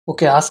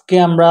ওকে, আজকে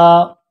আমরা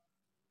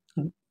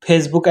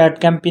Facebook ad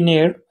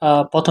ক্যাম্পেইনের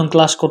প্রথম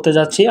ক্লাস করতে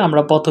যাচ্ছি।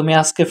 আমরা প্রথমে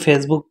আজকে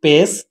ফেসবুক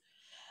পেজ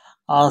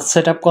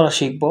সেট আপ করা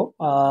শিখব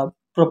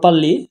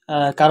প্রপারলি।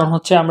 কারণ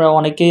হচ্ছে আমরা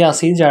অনেকেই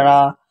আছি যারা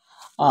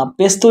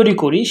পেজ তৈরি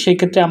করি,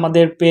 সেক্ষেত্রে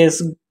আমাদের পেজ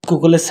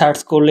গুগলে সার্চ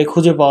করলে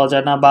খুঁজে পাওয়া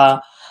যায় না, বা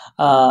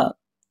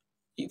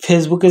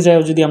ফেসবুকে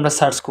যাও যদি আমরা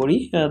সার্চ করি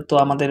তো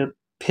আমাদের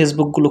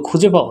ফেসবুকগুলো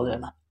খুঁজে পাওয়া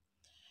যায় না।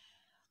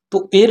 তো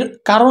এর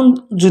কারণ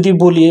যদি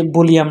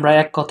বলি আমরা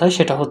এক কথায়,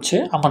 সেটা হচ্ছে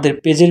আমাদের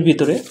পেজের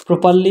ভিতরে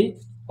প্রপারলি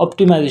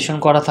অপটিমাইজেশন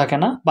করা থাকে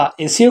না বা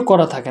এসইও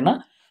করা থাকে না।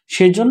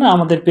 সেই জন্য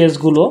আমাদের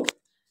পেজগুলো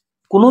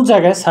কোনো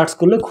জায়গায় সার্চ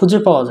করলে খুঁজে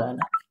পাওয়া যায়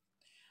না।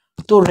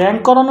 তো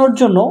র্যাঙ্ক করানোর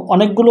জন্য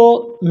অনেকগুলো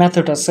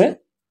মেথড আছে,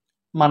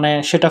 মানে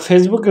সেটা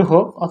ফেসবুকে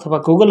হোক অথবা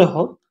গুগলে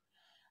হোক।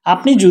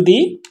 আপনি যদি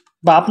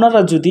বা আপনারা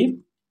যদি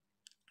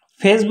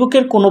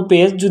ফেসবুকের কোনো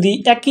পেজ যদি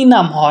একই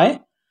নাম হয়,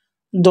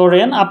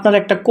 ধরেন আপনার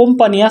একটা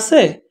কোম্পানি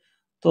আছে,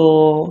 তো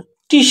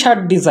টি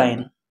শার্ট ডিজাইন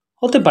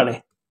হতে পারে,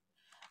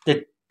 যে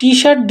টি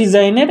শার্ট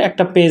ডিজাইনের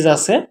একটা পেজ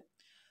আছে,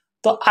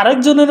 তো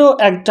আরেকজনেরও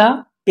একটা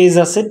পেজ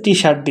আছে টি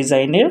শার্ট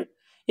ডিজাইনের।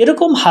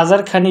 এরকম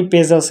হাজারখানি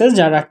পেজ আছে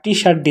যারা টি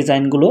শার্ট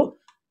ডিজাইনগুলো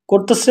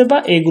করতেছে বা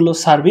এগুলো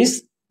সার্ভিস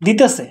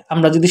দিতেছে,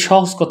 আমরা যদি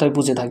সহজ কথায়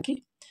বুঝে থাকি।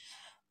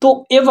 তো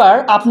এবার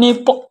আপনি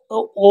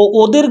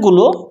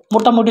ওদেরগুলো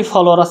মোটামুটি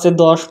ফলোয়ার আছে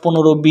 10,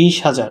 15, 20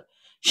 হাজার।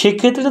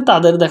 সেক্ষেত্রে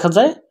তাদের দেখা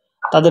যায়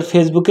তাদের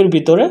ফেসবুকের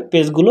ভিতরে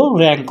পেজগুলো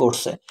র্যাঙ্ক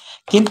করছে,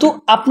 কিন্তু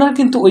আপনার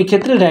কিন্তু ওই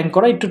ক্ষেত্রে র্যাঙ্ক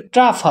করা একটু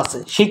টাফ আছে।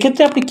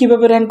 সেক্ষেত্রে আপনি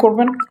কিভাবে র্যাঙ্ক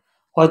করবেন?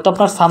 হয়তো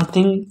আপনার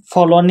সামথিং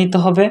ফলোয়ার নিতে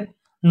হবে,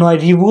 নয়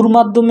রিভিউর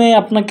মাধ্যমে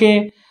আপনাকে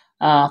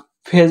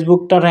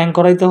ফেসবুকটা র্যাঙ্ক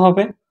করাইতে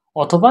হবে,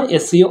 অথবা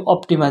এসইও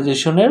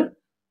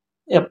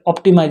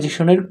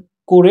অপটিমাইজেশনের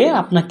করে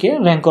আপনাকে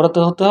র্যাঙ্ক করাতে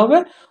হতে হবে,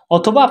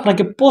 অথবা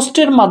আপনাকে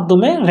পোস্টের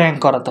মাধ্যমে র্যাঙ্ক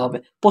করাতে হবে।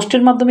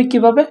 পোস্টের মাধ্যমে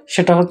কিভাবে?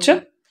 সেটা হচ্ছে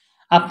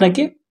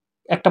আপনাকে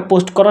একটা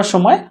পোস্ট করার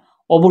সময়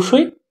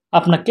অবশ্যই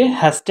আপনাকে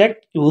হ্যাশট্যাগ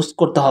ইউজ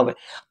করতে হবে।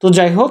 তো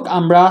যাই হোক,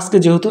 আমরা আজকে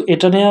যেহেতু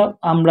এটা নিয়ে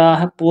আমরা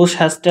পোস্ট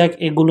হ্যাশট্যাগ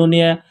এগুলো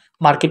নিয়ে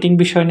মার্কেটিং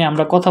বিষয় নিয়ে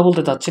আমরা কথা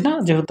বলতে চাচ্ছি না,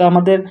 যেহেতু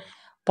আমাদের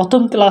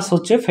প্রথম ক্লাস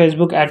হচ্ছে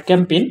ফেসবুক অ্যাড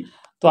ক্যাম্পেইন।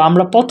 তো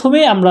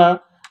আমরা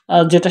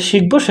যেটা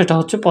শিখবো সেটা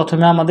হচ্ছে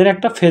প্রথমে আমাদের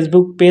একটা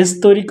ফেসবুক পেজ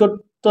তৈরি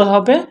করতে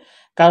হবে।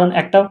 কারণ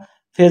একটা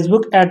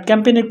ফেসবুক অ্যাড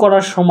ক্যাম্পেইন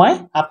করার সময়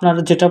আপনার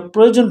যেটা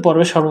প্রয়োজন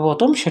পড়বে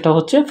সর্বপ্রথম, সেটা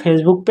হচ্ছে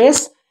ফেসবুক পেজ,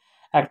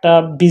 একটা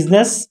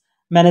বিজনেস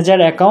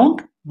ম্যানেজার অ্যাকাউন্ট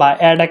বা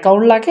অ্যাড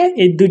অ্যাকাউন্ট লাগে।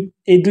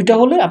 এই দুইটা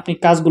হলে আপনি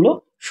কাজগুলো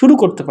শুরু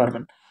করতে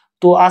পারবেন।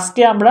 তো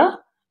আজকে আমরা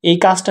এই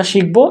কাজটা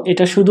শিখব।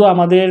 এটা শুধু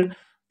আমাদের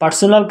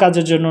পার্সোনাল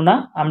কাজের জন্য না,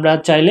 আমরা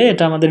চাইলে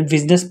এটা আমাদের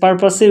বিজনেস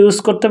পারপাসে ইউজ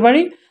করতে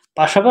পারি।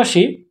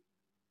 পাশাপাশি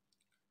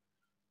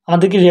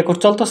আমাদের কি রেকর্ড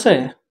চলতেছে?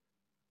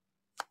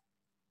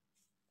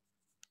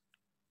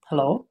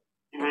 হ্যালো,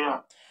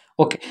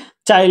 ওকে।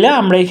 চাইলে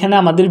আমরা এখানে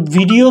আমাদের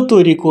ভিডিও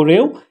তৈরি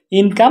করেও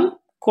ইনকাম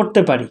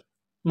করতে পারি,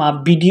 বা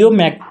ভিডিও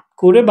ম্যাক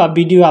করে বা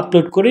ভিডিও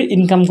আপলোড করে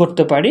ইনকাম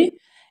করতে পারি।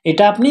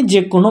 এটা আপনি যে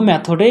কোনো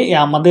মেথডে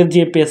আমাদের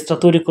যে পেজটা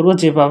তৈরি করবো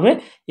যেভাবে,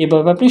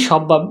 এভাবে আপনি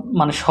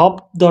মানে সব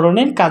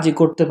ধরনের কাজই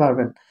করতে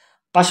পারবেন।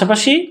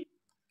 পাশাপাশি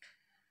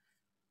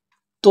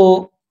তো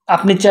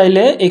আপনি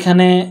চাইলে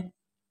এখানে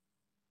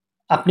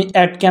আপনি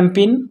অ্যাড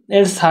ক্যাম্পেইন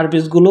এর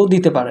সার্ভিসগুলোও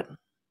দিতে পারেন।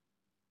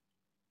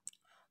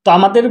 তো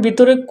আমাদের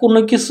ভিতরে কোনো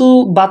কিছু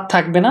বাদ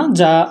থাকবে না,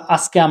 যা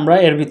আজকে আমরা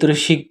এর ভিতরে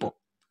শিখব।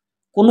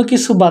 কোনো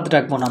কিছু বাদ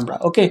রাখবো না আমরা,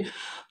 ওকে।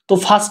 তো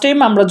ফার্স্ট টাইম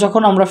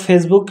আমরা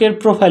ফেসবুকের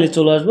প্রোফাইলে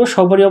চলে আসবো।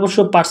 সবারই অবশ্য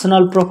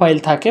পার্সোনাল প্রোফাইল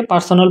থাকে,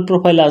 পার্সোনাল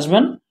প্রোফাইলে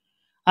আসবেন।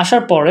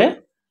 আসার পরে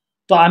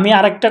তো আমি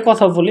আরেকটা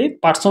কথা বলি,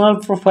 পার্সোনাল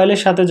প্রোফাইলের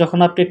সাথে যখন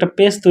আপনি একটা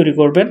পেজ তৈরি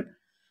করবেন,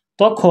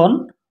 তখন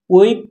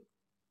ওই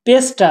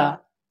পেজটা,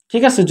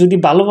 ঠিক আছে, যদি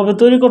ভালোভাবে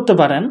তৈরি করতে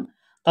পারেন,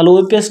 তাহলে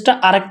ওই পেজটা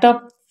আরেকটা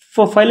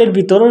প্রোফাইলের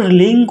ভিতরে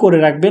লিঙ্ক করে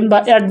রাখবেন, বা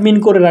অ্যাডমিন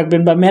করে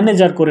রাখবেন, বা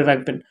ম্যানেজার করে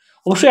রাখবেন।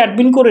 অবশ্যই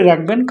অ্যাডমিন করে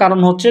রাখবেন, কারণ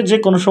হচ্ছে যে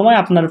কোনো সময়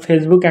আপনার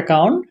ফেসবুক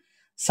অ্যাকাউন্ট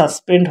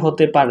সাসপেন্ড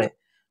হতে পারে।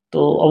 তো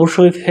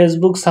অবশ্যই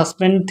ফেসবুক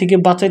সাসপেন্ড থেকে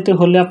বাঁচাইতে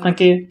হলে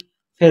আপনাকে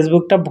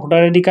ফেসবুকটা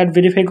ভোটার আইডি কার্ড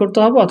ভেরিফাই করতে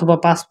হবে, অথবা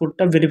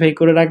পাসপোর্টটা ভেরিফাই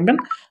করে রাখবেন।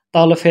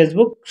 তাহলে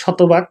ফেসবুক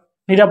শতভাগ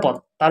নিরাপদ।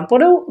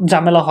 তারপরেও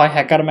ঝামেলা হয়,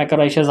 হ্যাকার ম্যাকার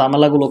এসে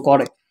ঝামেলাগুলো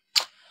করে।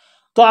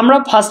 তো আমরা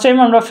ফার্স্ট টাইম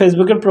আমরা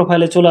ফেসবুকের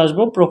প্রোফাইলে চলে আসব।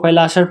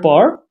 প্রোফাইলে আসার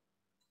পর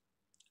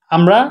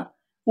আমরা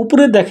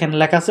উপরে দেখেন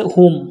লেখা আছে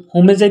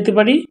হোমে যাইতে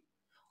পারি,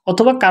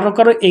 অথবা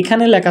কারো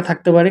এখানে লেখা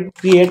থাকতে পারে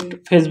ক্রিয়েট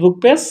ফেসবুক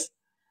পেজ,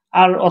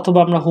 আর অথবা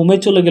আমরা হোমে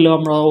চলে গেলেও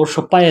আমরা অবশ্য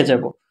পাইয়ে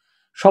যাব।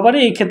 সবারই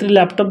এই ক্ষেত্রে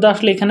ল্যাপটপ দিয়ে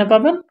আসলে এখানে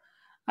পাবেন,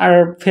 আর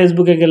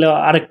ফেসবুকে গেলে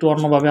আরেকটু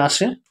অন্যভাবে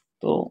আসে।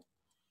 তো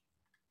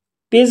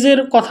পেজের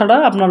কথাটা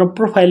আপনারা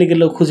প্রোফাইলে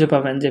গেলেও খুঁজে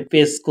পাবেন যে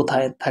পেজ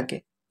কোথায় থাকে।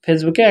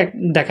 ফেসবুকে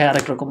দেখায়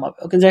আরেক রকম ভাবে,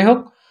 ওকে। যাই হোক,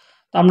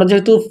 তো আমরা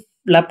যেহেতু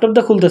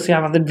ল্যাপটপটা খুলতেছি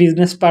আমাদের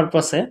বিজনেস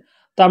পারপাসে,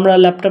 তো আমরা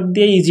ল্যাপটপ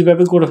দিয়ে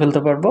ইজিভাবে করে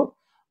ফেলতে পারবো।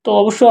 তো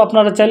অবশ্য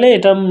আপনারা চাইলে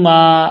এটা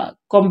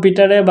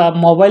কম্পিউটারে বা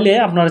মোবাইলে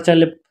আপনারা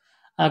চাইলে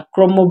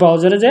ক্রোম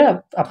ব্রাউজারে যেয়ে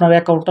আপনার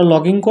অ্যাকাউন্টটা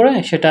লগ ইন করে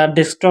সেটা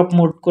ডেস্কটপ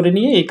মোড করে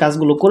নিয়ে এই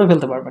কাজগুলো করে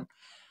ফেলতে পারবেন,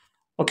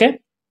 ওকে।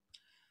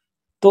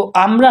 তো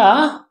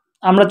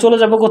আমরা চলে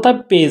যাব কোথায়?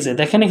 পেজে।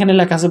 দেখেন এখানে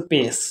লেখা আছে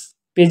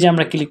পেজে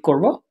আমরা ক্লিক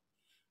করব।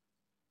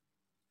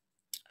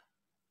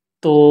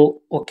 তো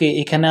ওকে,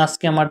 এখানে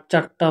আজকে আমার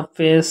 4টা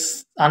পেজ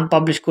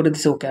আনপাবলিশ করে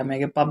দিছে। ওকে, আমি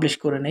আগে পাবলিশ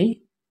করে নেই।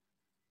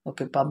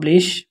 ওকে,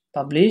 পাবলিশ,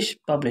 পাবলিশ,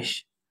 পাবলিশ।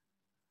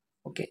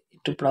 ওকে,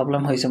 একটু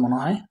প্রবলেম হয়েছে মনে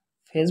হয়।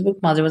 ফেসবুক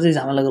মাঝে মাঝে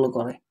ঝামেলাগুলো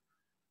করে।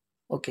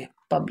 ওকে,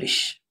 পাবলিশ।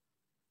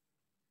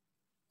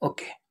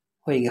 ওকে,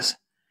 হয়ে গেছে।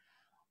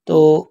 তো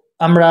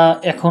আমরা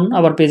এখন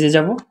আবার পেজে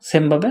যাব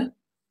সেমভাবে।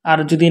 আর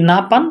যদি না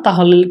পান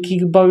তাহলে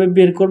কীভাবে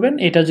বের করবেন,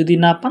 এটা যদি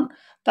না পান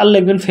তাহলে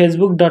লিখবেন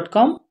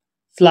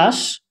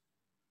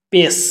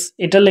facebook.com/পেজ,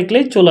 এটা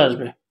লিখলেই চলে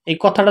আসবে। এই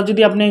কথাটা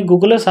যদি আপনি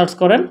গুগলে সার্চ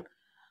করেন,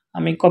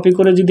 আমি কপি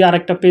করে যদি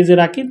আরেকটা পেজে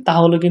রাখি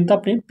তাহলে কিন্তু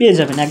আপনি পেয়ে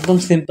যাবেন। একদম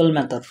সিম্পল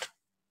মেথড।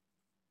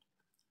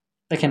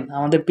 দেখেন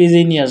আমাদের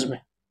পেজেই নিয়ে আসবে।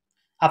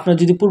 আপনার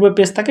যদি পূর্বে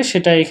পেজ থাকে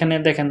সেটা এখানে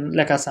দেখেন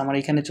লেখা আছে, আমার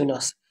এখানে চলে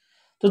আসে।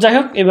 তো যাই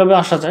হোক, এভাবে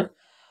আসা যায়।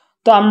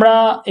 তো আমরা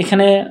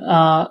এখানে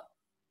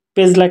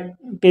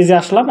পেজে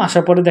আসলাম,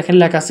 আসার পরে দেখেন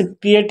লেখা আছে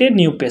ক্রিয়েট এ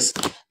নিউ পেজ।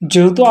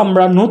 যেহেতু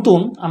আমরা নতুন,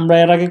 আমরা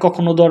এর আগে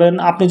কখনো ধরেন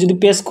আপনি যদি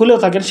পেজ খুলেও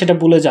থাকেন সেটা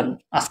ভুলে যান।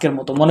 আজকের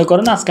মতো মনে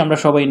করেন আজকে আমরা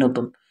সবাই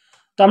নতুন।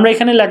 তো আমরা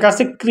এখানে লেখা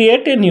আছে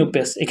ক্রিয়েট এ নিউ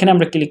পেজ, এখানে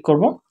আমরা ক্লিক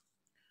করব।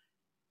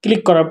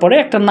 ক্লিক করার পরে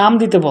একটা নাম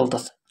দিতে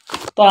বলতেছে।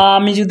 তো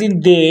আমি যদি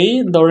দেই,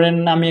 ধরেন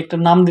আমি একটা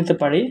নাম দিতে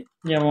পারি,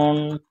 যেমন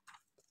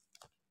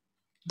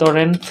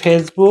ধরেন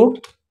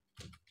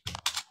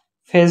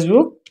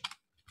Facebook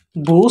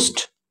boost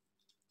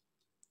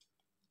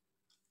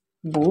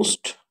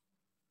boost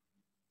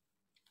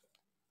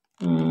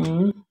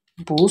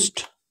boost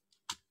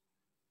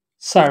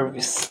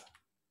service,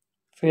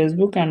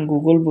 Facebook and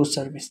Google boost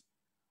service,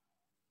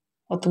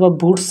 অথবা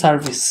বুস্ট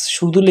সার্ভিস,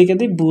 শুধু লিখে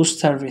দিই boost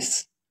service,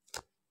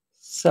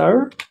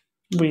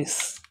 service,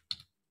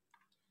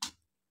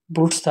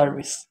 boost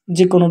service.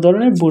 যে কোনো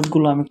ধরনের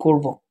বুস্টগুলো আমি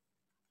করব,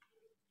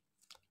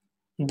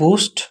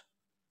 বুস্ট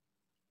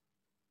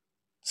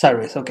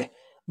সার্ভিস। ওকে,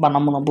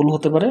 বানাম না ভুল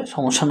হতে পারে,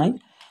 সমস্যা নাই।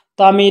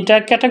 তো আমি এটা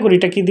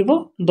ক্যাটাগরিটা কি দিব,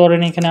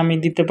 ধরেন এখানে আমি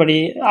দিতে পারি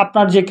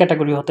আপনার যে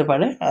ক্যাটাগরি হতে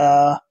পারে।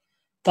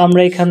 তো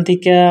আমরা এখান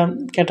থেকে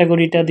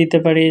ক্যাটাগরিটা দিতে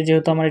পারি,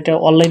 যেহেতু আমার এটা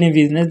অনলাইনে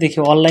বিজনেস, দেখি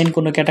অনলাইন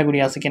কোনো ক্যাটাগরি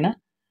আছে কিনা।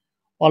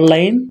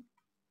 অনলাইন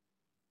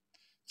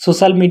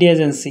সোশ্যাল মিডিয়া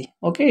এজেন্সি,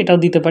 ওকে, এটাও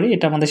দিতে পারি,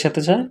 এটা আমাদের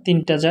সাথে যায়,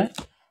 3টা যায়।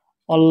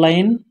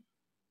 Online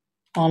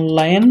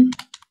online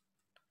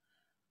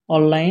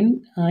online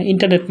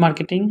internet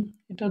marketing,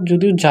 এটা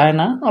যদিও যায়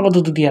না,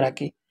 আপাতত দিয়ে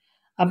রাখি।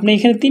 আপনি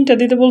এখানে 3টা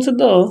দিতে বলছেন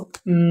তো,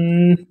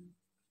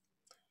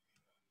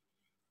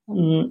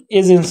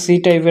 এজেন্সি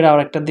টাইপের আর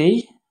একটা দেই,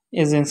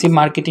 এজেন্সি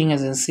মার্কেটিং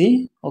এজেন্সি।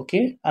 ওকে,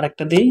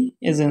 আরেকটা দেই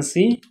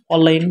এজেন্সি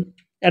অনলাইন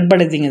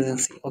অ্যাডভার্টাইজিং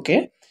এজেন্সি। ওকে,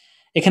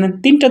 এখানে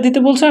 3টা দিতে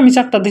বলছে, আমি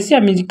 4টা দিছি,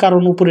 আমি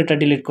কারণ উপরে এটা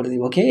ডিলিট করে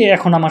দিব। ওকে,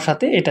 এখন আমার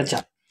সাথে এটা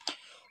যায়।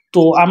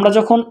 তো আমরা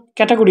যখন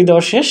ক্যাটাগরি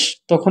দেওয়া শেষ,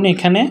 তখন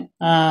এখানে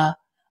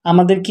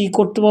আমাদের কি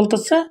করতে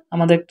বলতেছে,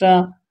 আমাদের একটা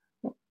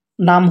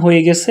নাম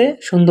হয়ে গেছে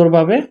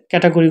সুন্দরভাবে,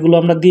 ক্যাটাগরিগুলো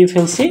আমরা দিয়ে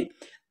ফেলছি।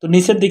 তো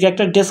নিচের দিকে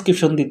একটা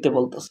ডেসক্রিপশন দিতে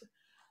বলতেছে।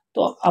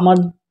 তো আমার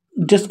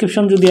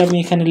ডেসক্রিপশন যদি আমি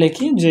এখানে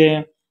লিখি যে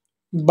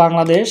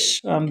বাংলাদেশ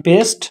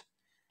বেস্ট,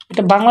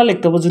 এটা বাংলা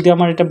লিখতে হবে যদি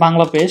আমার এটা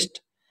বাংলা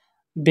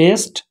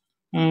বেস্ট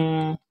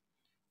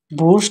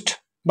বুস্ট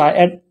বা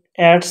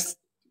অ্যাডস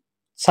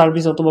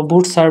সার্ভিস, অথবা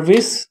boost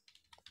service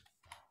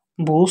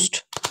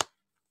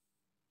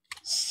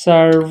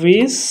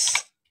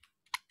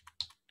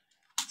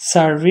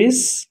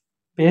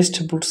best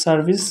boost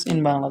service in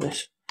Bangladesh.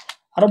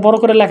 আরো বড়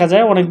করে লেখা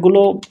যায়,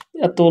 অনেকগুলো,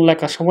 এত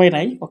লেখা সময়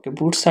নাই। ওকে,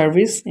 বুস্ট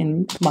সার্ভিস ইন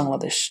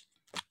বাংলাদেশ।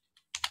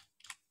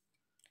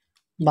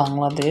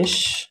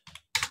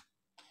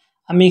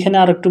 আমি এখানে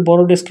আর একটু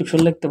বড় ডেসক্রিপশন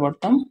লিখতে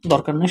পারতাম,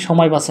 দরকার নেই,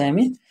 সময় বাঁচাই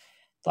আমি।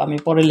 তো আমি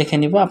পরে লিখে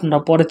নিব, আপনারা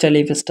পরে চাইলে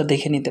এই পেজটা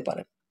দেখে নিতে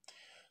পারেন।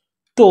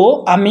 তো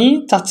আমি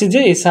চাচ্ছি যে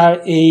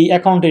এই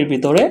অ্যাকাউন্টের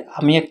ভিতরে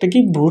আমি একটা কি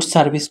বুস্ট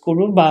সার্ভিস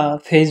করব, বা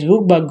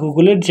ফেসবুক বা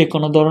গুগলের যে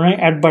কোনো ধরনের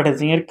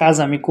অ্যাডভার্টাইজিংয়ের কাজ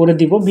আমি করে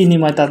দিব,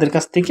 বিনিময়ে তাদের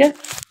কাছ থেকে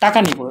টাকা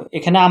নিব।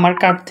 এখানে আমার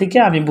কার্ড থেকে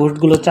আমি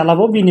বুস্টগুলো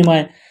চালাবো,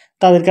 বিনিময়ে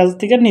তাদের কাছ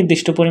থেকে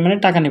নির্দিষ্ট পরিমাণে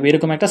টাকা নেব।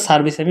 এরকম একটা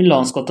সার্ভিস আমি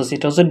লঞ্চ করতেছি,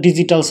 এটা হচ্ছে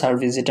ডিজিটাল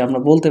সার্ভিস, যেটা আমরা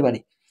বলতে পারি।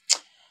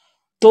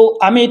 তো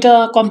আমি এটা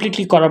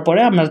কমপ্লিটলি করার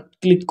পরে আমরা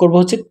ক্লিক করব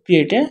হচ্ছে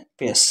ক্রিয়েট এ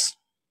পেজ।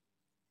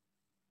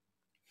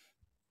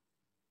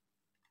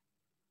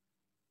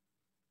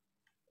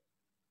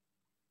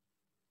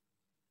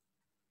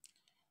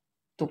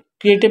 তো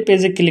ক্রিয়েট এ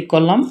পেজে ক্লিক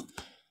করলাম,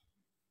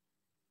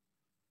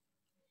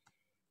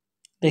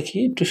 দেখি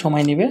একটু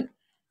সময় নেবে।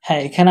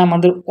 হ্যাঁ, এখানে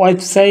আমাদের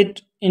ওয়েবসাইট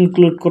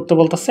ইনক্লুড করতে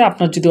বলতেছে।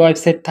 আপনার যদি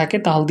ওয়েবসাইট থাকে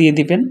তাহলে দিয়ে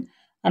দিবেন,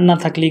 আর না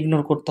থাকলে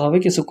ইগনোর করতে হবে,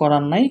 কিছু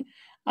করার নাই।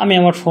 আমি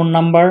আমার ফোন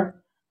নাম্বার,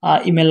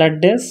 ইমেল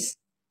অ্যাড্রেস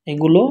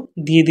এগুলো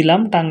দিয়ে দিলাম,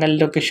 টাঙ্গাইল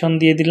লোকেশন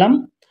দিয়ে দিলাম।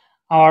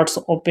 Hours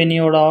open,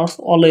 your hours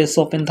always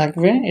open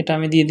থাকবে, এটা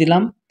আমি দিয়ে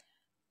দিলাম।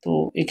 তো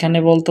এখানে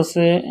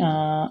বলতেছে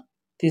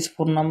দিস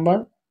ফোন নাম্বার।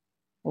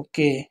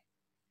 ওকে,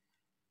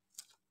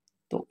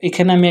 তো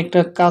এখানে আমি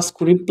একটা কাজ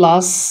করি,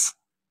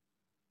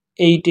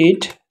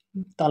 +88,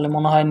 তাহলে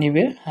মনে হয়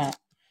নিবে। হ্যাঁ,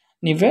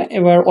 নিবে।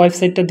 এবার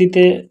ওয়েবসাইটটা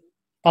দিতে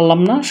পারলাম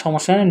না,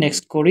 সমস্যা নেই,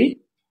 নেক্সট করি।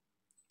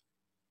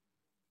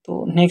 তো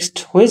নেক্সট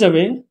হয়ে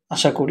যাবে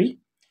আশা করি।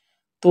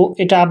 তো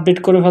এটা আপডেট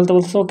করে ফেলতে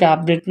বলতেছে, ওকে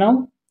আপডেট নাও।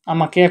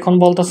 আমাকে এখন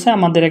বলতেছে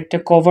আমাদের একটা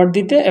কভার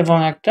দিতে এবং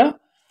একটা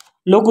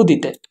লোগো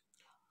দিতে।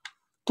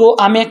 তো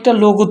আমি একটা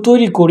লোগো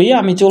তৈরি করি,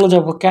 আমি চলে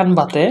যাব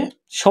ক্যানভাতে,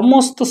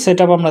 সমস্ত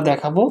সেটআপ আমরা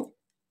দেখাবো।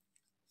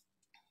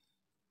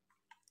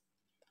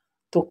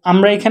 তো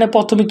আমরা এখানে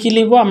প্রথমে কি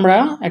লিখব, আমরা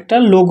একটা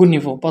লোগো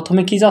নিব।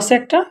 প্রথমে কি আছে,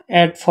 একটা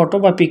অ্যাড ফটো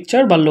বা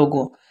পিকচার বা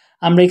লোগো।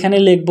 আমরা এখানে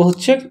লিখব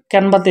হচ্ছে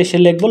ক্যানভাতে এসে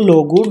লিখব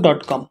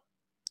logo.com,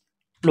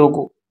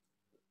 logo,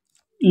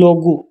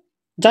 logo,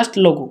 just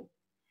logo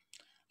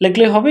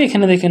লিখলেই হবে।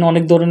 এখানে দেখেন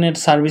অনেক ধরনের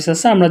সার্ভিস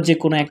আছে, আমরা যে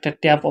কোনো একটা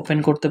ট্যাব ওপেন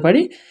করতে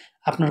পারি।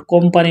 আপনার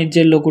কোম্পানির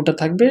যে লোগোটা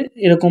থাকবে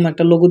এরকম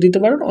একটা লোগো দিতে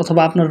পারেন,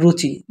 অথবা আপনার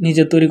রুচি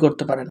নিজে তৈরি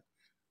করতে পারেন।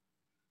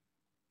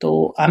 তো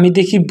আমি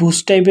দেখি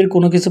বুস্ট টাইপের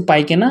কোনো কিছু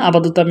পাই কিনা।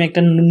 আপাতত আমি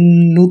একটা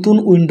নতুন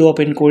উইন্ডো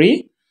ওপেন করি,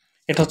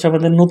 এটা হচ্ছে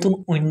আমাদের নতুন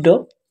উইন্ডো।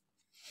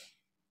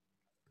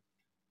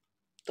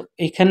 তো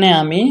এখানে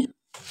আমি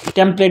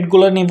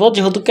টেমপ্লেটগুলো নিব,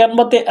 যেহেতু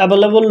ক্যানভাতে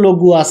অ্যাভেলেবল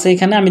লোগো আছে।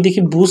 এখানে আমি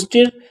দেখি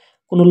বুস্টের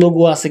কোনো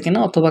লোগো আছে কিনা,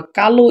 অথবা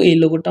কালো এই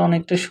লোগোটা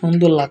অনেকটা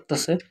সুন্দর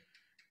লাগতেছে,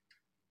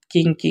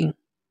 কিং কিং।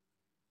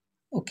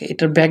 ওকে,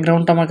 এটার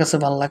ব্যাকগ্রাউন্ডটা আমার কাছে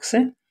ভালো লাগছে।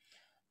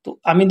 তো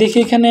আমি দেখি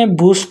এখানে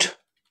বুস্ট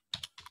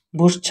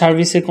বুস্ট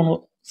সার্ভিসের কোনো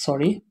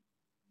সরি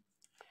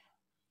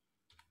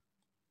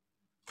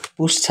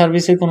বুস্ট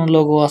সার্ভিসের কোনো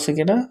লোগো আছে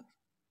কিনা।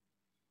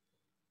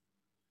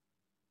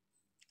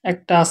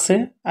 একটা আছে,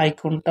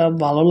 আইকনটা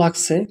ভালো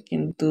লাগছে,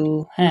 কিন্তু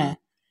হ্যাঁ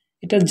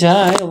এটা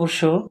যায়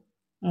অবশ্য।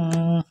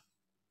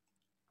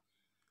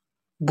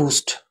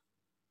 বুস্ট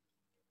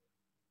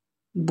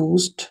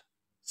বুস্ট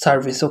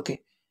সার্ভিস, ওকে,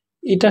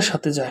 এটার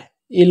সাথে যায়,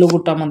 এই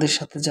লোগোটা আমাদের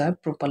সাথে যায়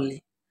প্রপারলি।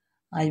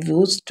 আই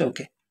বুস্ট,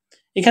 ওকে,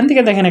 এখান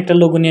থেকে দেখেন একটা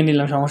লোগো নিয়ে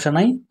নিলাম, সমস্যা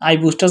নাই। আই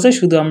বুস্ট আছে,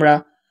 শুধু আমরা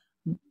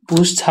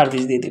বুস্ট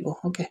সার্ভিস দিয়ে দিব।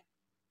 ওকে,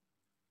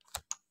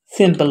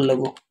 সিম্পল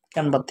লোগো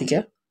ক্যানভার থেকে,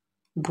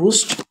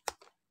 বুস্ট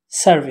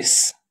সার্ভিস,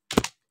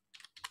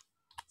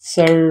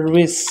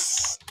 সার্ভিস,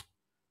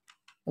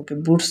 ওকে,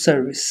 বুস্ট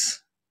সার্ভিস।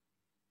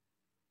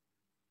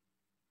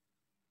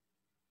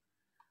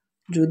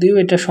 যদিও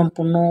এটা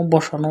সম্পূর্ণ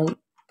বসানো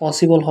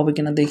পসিবল হবে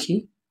কিনা দেখি।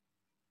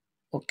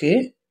 ওকে,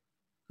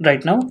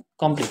 রাইট নাও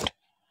কমপ্লিট।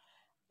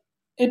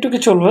 এটুকু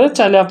চলবে।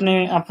 চাইলে আপনি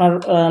আপনার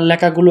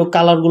লেখাগুলো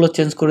কালারগুলো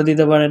চেঞ্জ করে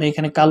দিতে পারেন।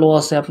 এখানে কালো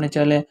আছে, আপনি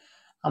চাইলে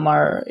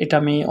এটা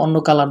আমি অন্য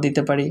কালার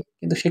দিতে পারি,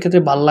 কিন্তু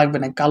সেক্ষেত্রে ভালো লাগবে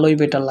না, কালোই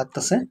বেটার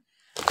লাগতেছে।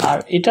 আর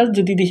এটা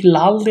যদি দেখি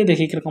লাল দিয়ে,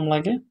 দেখি কিরকম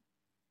লাগে।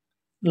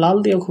 লাল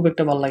দিয়েও খুব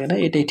একটা ভালো লাগে না,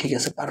 এটাই ঠিক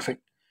আছে,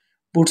 পারফেক্ট,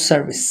 বুট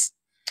সার্ভিস।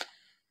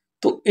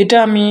 তো এটা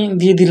আমি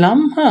দিয়ে দিলাম।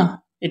 হ্যাঁ,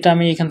 এটা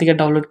আমি এখান থেকে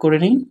ডাউনলোড করে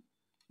নিই।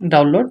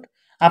 ডাউনলোড,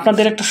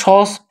 আপনাদের একটা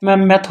সহজ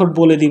মেথড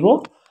বলে দিব।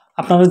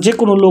 আপনারা যে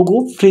কোনো লোগো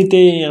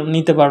ফ্রিতে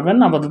নিতে পারবেন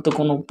আপাতত,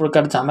 কোনো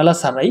প্রকার ঝামেলা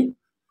ছাড়াই।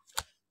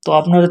 তো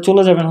আপনারা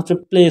চলে যাবেন হচ্ছে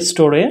প্লে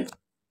স্টোরে,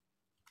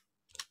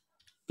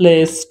 প্লে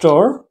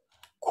স্টোর,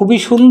 খুবই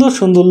সুন্দর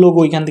সুন্দর লোগো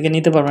এখান থেকে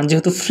নিতে পারবেন,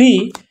 যেহেতু ফ্রি।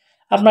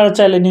 আপনারা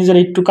চাইলে নিজেরা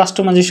একটু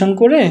কাস্টমাইজেশন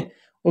করে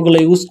ওগুলো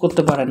ইউজ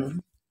করতে পারেন,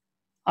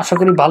 আশা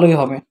করি ভালোই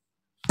হবে।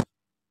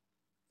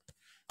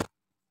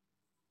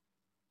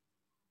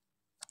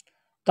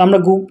 তো আমরা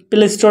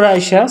প্লে স্টোরে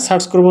আইসা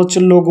সার্চ করবো হচ্ছে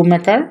লোগো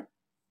মেকার।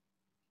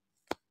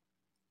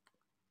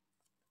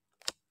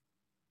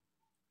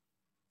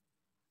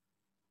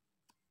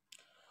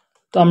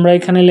 তো আমরা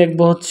এখানে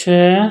লিখবো হচ্ছে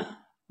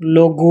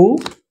লোগো,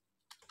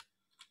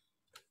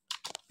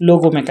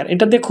 লোগো মেকার।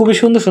 এটা দিয়ে খুবই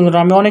সুন্দর সুন্দর,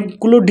 আমি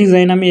অনেকগুলো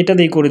ডিজাইন আমি এটা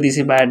দিয়ে করে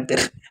দিয়েছি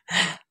বায়ারদের।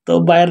 তো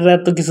বায়াররা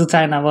তো কিছু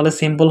চায় না, বলে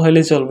সিম্পল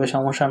হইলে চলবে,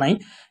 সমস্যা নাই।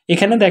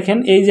 এখানে দেখেন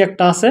এই যে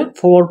একটা আছে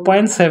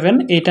 4.7,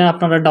 এটা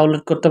আপনারা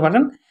ডাউনলোড করতে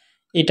পারেন।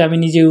 এটা আমি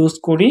নিজে ইউজ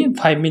করি,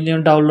 5 মিলিয়ন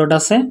ডাউনলোড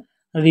আছে,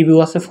 রিভিউ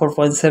আছে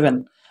 4.7।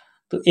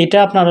 তো এটা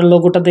আপনারা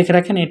লোগোটা দেখে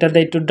রাখেন, এটা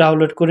দিয়ে একটু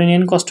ডাউনলোড করে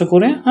নিন কষ্ট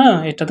করে। হ্যাঁ,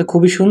 এটাতে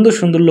খুবই সুন্দর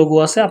সুন্দর লোগো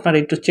আছে, আপনারা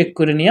একটু চেক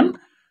করে নিন,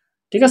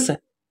 ঠিক আছে।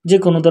 যে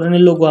কোনো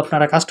ধরনের লোগো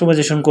আপনারা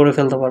কাস্টমাইজেশন করে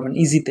ফেলতে পারবেন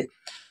ইজিতে।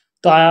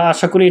 তো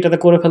আশা করি এটাতে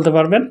করে ফেলতে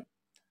পারবেন।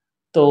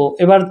 তো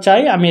এবার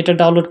চাই, আমি এটা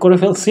ডাউনলোড করে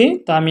ফেলছি,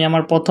 তো আমি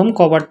আমার প্রথম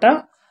কভারটা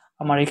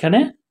আমার এখানে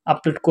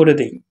আপলোড করে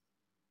দিই,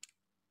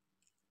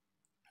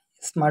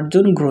 স্মার্ট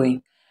জোন গ্রোয়িং।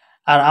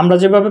 আর আমরা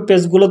যেভাবে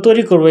পেজগুলো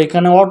তৈরি করব,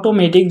 এখানে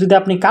অটোমেটিক যদি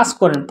আপনি কাজ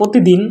করেন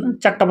প্রতিদিন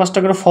 4টা 5টা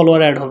করে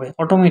ফলোয়ার অ্যাড হবে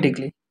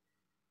অটোমেটিকলি।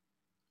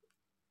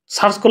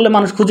 সার্চ করলে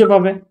মানুষ খুঁজে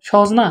পাবে,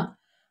 সহজ না?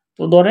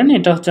 তো ধরেন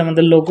এটা হচ্ছে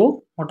আমাদের লোগো,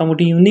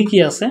 মোটামুটি ইউনিকই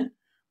আছে,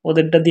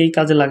 ওদেরটা দিয়েই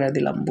কাজে লাগাই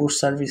দিলাম, বুস্ট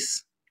সার্ভিস।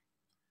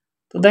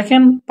 তো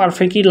দেখেন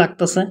পারফেক্টই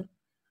লাগতেছে।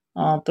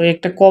 তো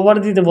একটা কভার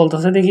দিতে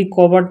বলতেছে, দেখি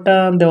কভারটা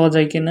দেওয়া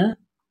যায় কিনা।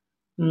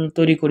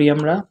 তৈরি করি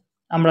আমরা।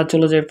 আমরা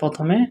চলে যাই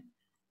প্রথমে,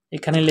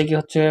 এখানে লেগে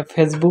হচ্ছে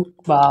ফেসবুক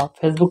বা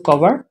ফেসবুক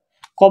কভার।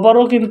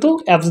 কভারও কিন্তু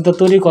অ্যাপস দিয়ে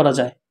তৈরি করা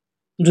যায়,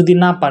 যদি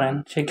না পারেন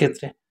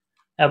সেক্ষেত্রে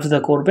অ্যাপস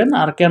দিয়ে করবেন।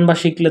 আর ক্যানভা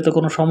শিখলে তো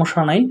কোনো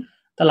সমস্যা নাই,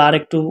 তাহলে আর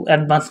একটু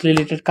অ্যাডভান্স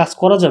রিলেটেড কাজ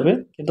করা যাবে,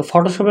 কিন্তু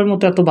ফটোশপের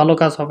মতো এত ভালো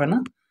কাজ হবে না।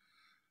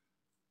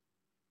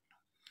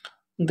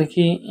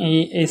 দেখি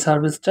এই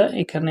সার্ভিসটা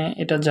এখানে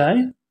এটা যায়,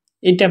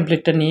 এই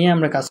টেমপ্লেটটা নিয়ে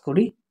আমরা কাজ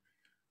করি।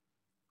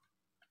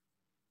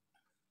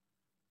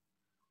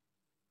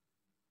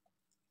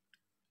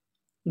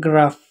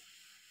 গ্রাফ,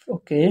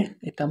 ওকে,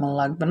 এটা আমার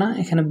লাগবে না।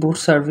 এখানে বুট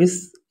সার্ভিস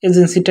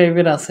এজেন্সি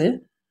টাইপের আছে,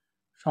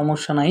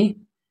 সমস্যা নাই।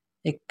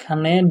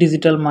 এখানে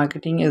ডিজিটাল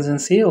মার্কেটিং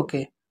এজেন্সি,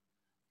 ওকে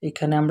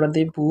এখানে আমরা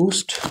দিই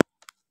বুস্ট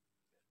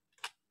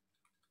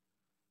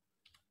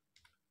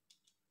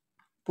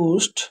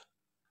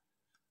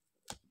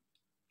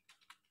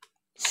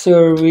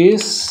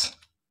সার্ভিস,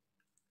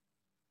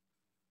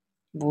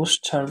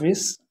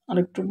 আর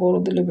একটু বড়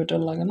দিলে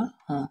বেটার লাগে না?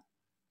 হ্যাঁ,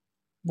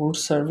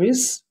 বুস্ট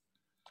সার্ভিস।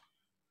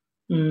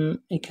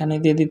 এখানে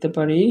দিয়ে দিতে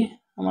পারি,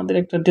 আমাদের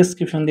একটা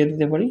ডেসক্রিপশন দিয়ে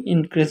দিতে পারি,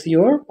 increase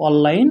your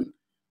online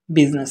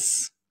business,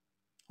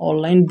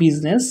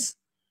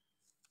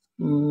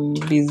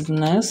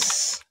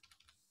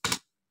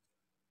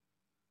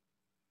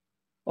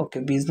 okay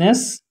business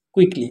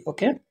quickly.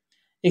 ওকে,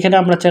 এখানে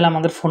আমরা চাইলে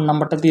আমাদের ফোন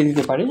নাম্বারটা দিয়ে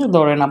দিতে পারি,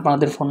 ধরেন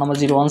আপনাদের ফোন নাম্বার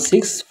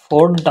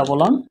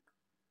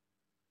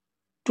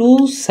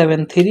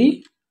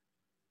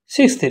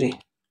 01641127363।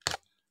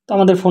 তো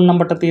আমাদের ফোন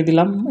নাম্বারটা দিয়ে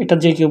দিলাম, এটা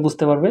যে কেউ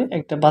বুঝতে পারবে,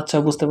 একটা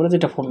বাচ্চাও বুঝতে পারবে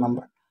যেটা ফোন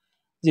নাম্বার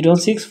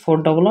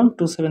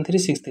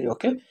 01641127363।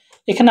 ওকে,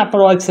 এখানে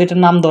আপনার ওয়েবসাইটের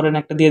নাম ধরেন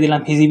একটা দিয়ে দিলাম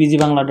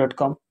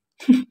hijibijibangla.com।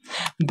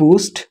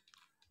 বুস্ট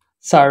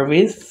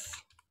সার্ভিস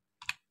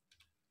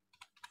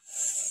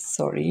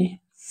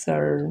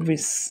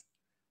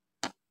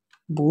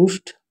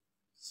বুস্ট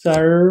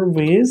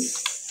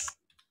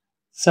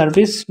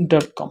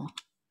সার্ভিস.com,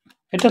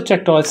 এটা হচ্ছে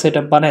একটা ওয়েবসাইট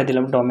বানিয়ে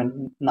দিলাম ডোমেন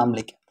নাম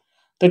লিখে।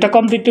 তো এটা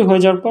কমপ্লিটলি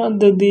হয়ে যাওয়ার পর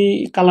যদি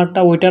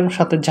কালারটা ওইটার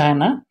সাথে যায়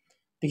না,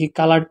 দেখি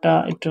কালারটা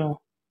একটু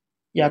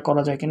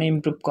করা যায় কিনা,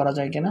 ইমপ্রুভ করা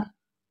যায় কিনা।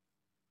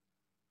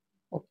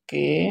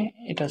 ওকে,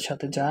 এটার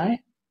সাথে যায়।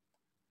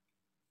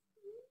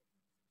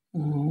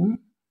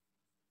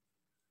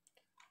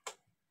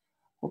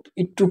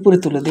 একটু উপরে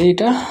তুলে দিই,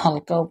 এটা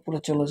হালকা উপরে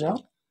চলে যাও,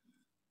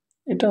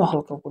 এটাও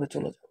হালকা উপরে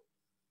চলে যাও।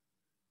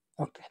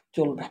 ওকে,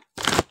 চলবে।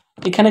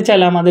 এখানে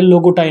চাইলে আমাদের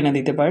লোগোটা এনে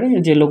দিতে পারে,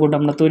 যে লোগোটা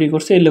আমরা তৈরি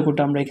করছি এই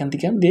লোগোটা আমরা এখান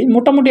থেকে দিই,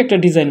 মোটামুটি একটা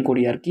ডিজাইন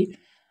করি আর কি,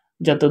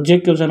 যাতে যে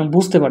কেউ যেন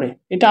বুঝতে পারে।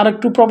 এটা আর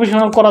একটু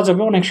প্রফেশনাল করা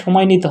যাবে, অনেক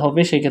সময় নিতে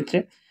হবে, সেই ক্ষেত্রে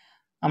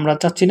আমরা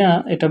চাচ্ছি না,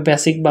 এটা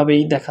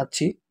বেসিকভাবেই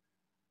দেখাচ্ছি,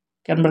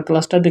 ক্যানভার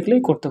ক্লাসটা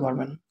দেখলেই করতে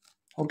পারবেন।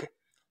 ওকে,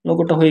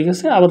 লোগোটা হয়ে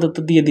গেছে, আপাতত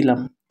দিয়ে দিলাম।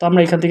 তো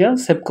আমরা এখান থেকে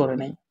সেভ করে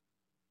নেই।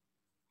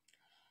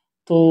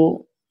 তো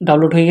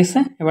ডাউনলোড হয়ে গেছে,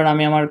 এবার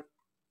আমি আমার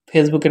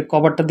ফেসবুকের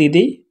কভারটা দিয়ে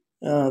দিই।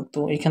 তো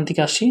এখান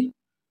থেকে আসি,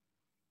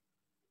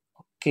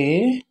 ওকে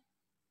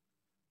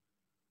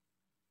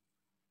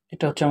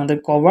এটা হচ্ছে আমাদের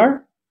কভার।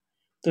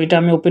 তো এটা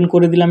আমি ওপেন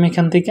করে দিলাম,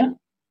 এখান থেকে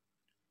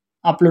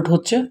আপলোড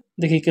হচ্ছে,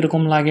 দেখি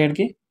কিরকম লাগে আর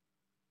কি।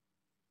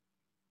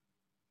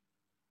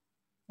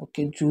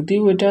 ওকে,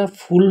 যদিও এটা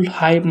ফুল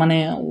হাই মানে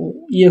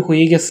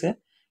হয়ে গেছে,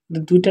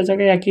 দুইটা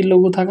জায়গায় একই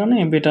লোগো থাকা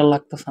নেই, বেটার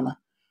লাগতেছে না।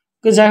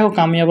 ওকে, যাই হোক,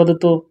 আমি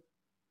আপাতত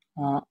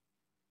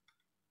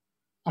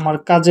আমার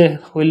কাজে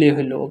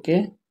হইলো। ওকে,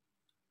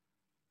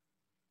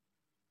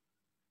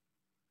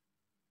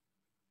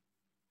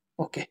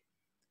 ওকে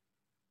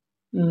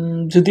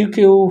যদিও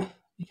কেউ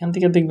এখান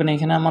থেকে দেখবেন,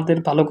 এখানে আমাদের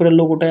ভালো করে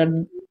লোগোটা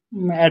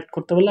অ্যাড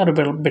করতে পারলে আরো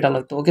বেটার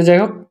লাগতো। ওকে, যাই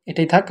হোক,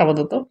 এটাই থাক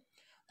আপাতত,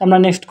 আমরা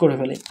নেক্সট করে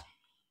ফেলি।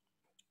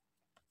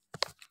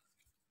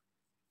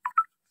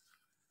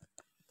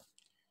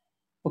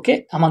 ওকে,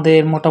 আমাদের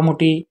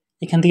মোটামুটি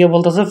এখান থেকে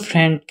বলতেছে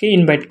ফ্রেন্ডকে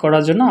ইনভাইট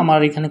করার জন্য। আমার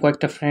এখানে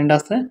কয়েকটা ফ্রেন্ড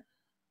আছে,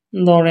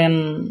 ধরেন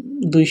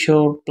 200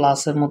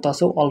 প্লাসের মতো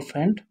আছে, অল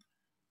ফ্রেন্ড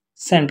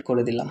সেন্ড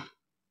করে দিলাম।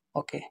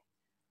 ওকে,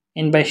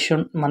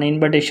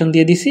 ইনভাইটেশন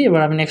দিয়ে দিছি।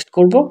 এবার আমি নেক্সট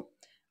করব,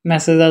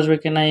 মেসেজ আসবে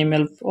কিনা,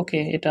 ইমেল। ওকে,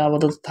 এটা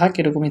আপাতত থাক,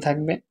 এরকমই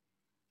থাকবে।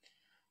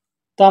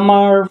 তো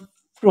আমার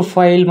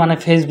প্রোফাইল মানে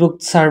ফেসবুক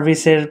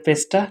সার্ভিসের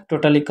পেজটা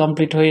টোটালি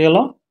কমপ্লিট হয়ে গেল,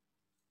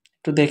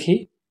 একটু দেখি।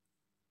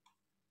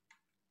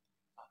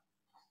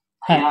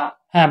 হ্যাঁ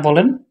হ্যাঁ,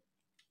 বলেন।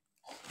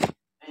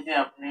 এই যে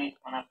আপনি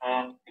মনে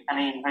করেন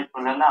এখানে ইনভাইট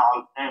করলেন না অল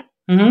ফ্রেন্ড,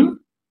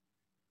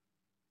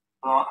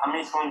 তো আমি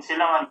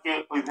শুনছিলাম আর কি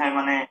ওইভাবে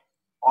মানে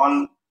অল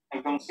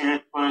একদম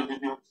সিলেক্ট করে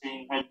যদি হচ্ছে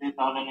ইনভাইট দিই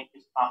তাহলে নাকি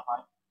স্পাম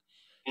হয়।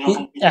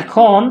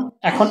 এখন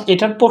এখন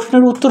এটার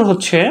প্রশ্নের উত্তর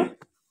হচ্ছে,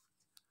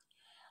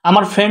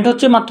 আমার ফ্রেন্ড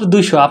হচ্ছে মাত্র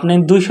 200, আপনি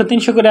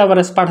 200-300 করে আবার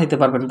পাঠাইতে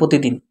পারবেন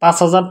প্রতিদিন,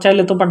 5000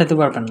 চাইলে তো পাঠাইতে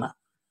পারবেন না,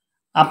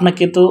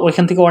 আপনাকে তো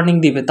ওইখান থেকে ওয়ার্নিং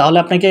দিবে, তাহলে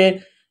আপনাকে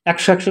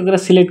 100 করে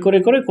সিলেক্ট করে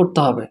করে করতে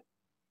হবে।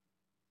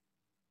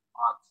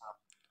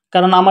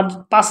 কারণ আমার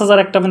 5000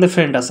 একটা আমাদের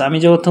ফ্রেন্ড আছে, আমি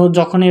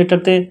যখনই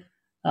এটাতে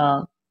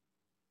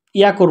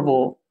করব,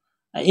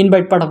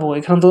 ইনভাইট পাঠাবো,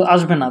 এখানে তো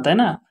আসবে না, তাই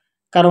না?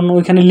 কারণ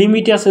ওইখানে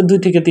লিমিটই আছে 2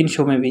 থেকে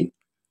 300 মেবি।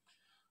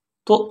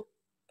 তো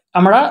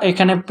আমরা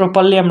এখানে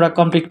প্রপারলি আমরা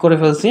কমপ্লিট করে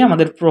ফেলছি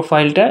আমাদের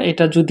প্রোফাইলটা।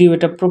 এটা যদিও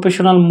এটা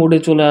প্রফেশনাল মোডে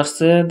চলে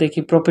আসছে, দেখি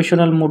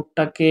প্রফেশনাল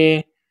মোডটাকে,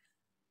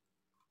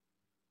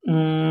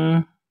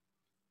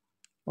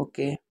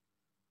 ওকে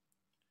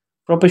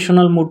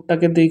প্রফেশনাল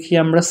মোডটাকে দেখি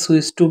আমরা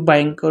সুইচ টু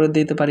বাইং করে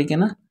দিতে পারি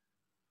কিনা।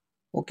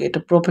 ওকে, এটা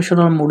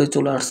প্রফেশনাল মোডে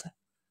চলে আসছে,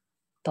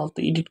 তাহলে তো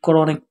এডিট করা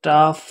অনেক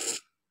টাফ।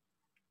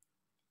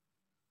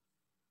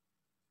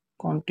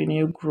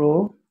 কন্টিনিউ গ্রো,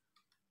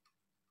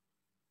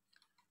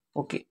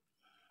 ওকে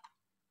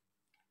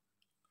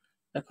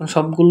এখন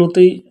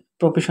সবগুলোতেই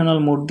প্রফেশনাল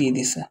মোড দিয়ে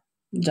দিছে,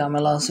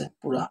 ঝামেলা আছে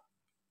পুরা।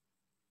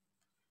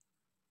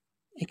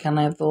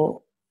 এখানে তো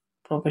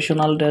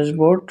professional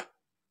dashboard,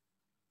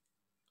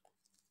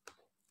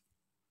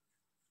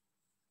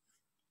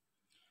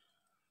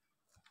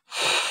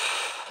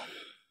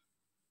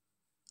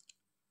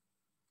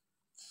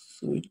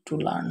 switch to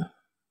learn.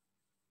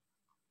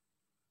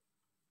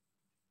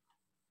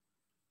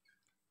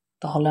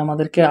 তাহলে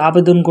আমাদেরকে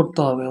আবেদন করতে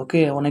হবে।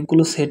 ওকে,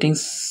 অনেকগুলো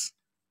সেটিংস।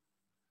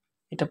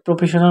 এটা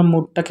প্রফেশনাল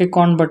মোডটাকে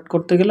কনভার্ট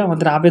করতে গেলে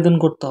আমাদের আবেদন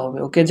করতে হবে।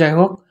 ওকে, যাই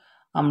হোক,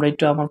 আমরা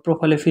একটু আমার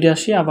প্রোফাইলে ফিরে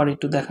আসি আবার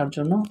একটু দেখার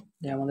জন্য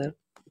যে আমাদের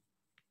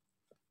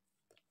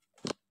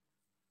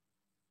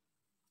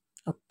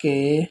ওকে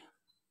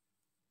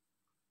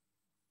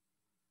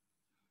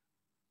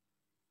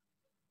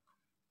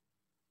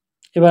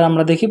এবার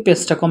আমরা দেখি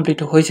পেজটা কমপ্লিট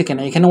হয়েছে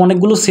কিনা। এখানে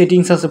অনেকগুলো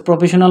সেটিংস আছে,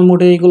 প্রফেশনাল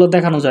মোডে এগুলো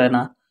দেখানো যায়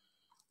না,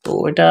 তো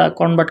এটা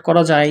কনভার্ট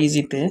করা যায়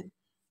ইজিতে,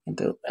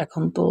 কিন্তু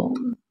এখন তো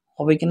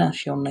হবে কিনা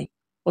শিওর নাই।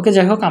 ওকে,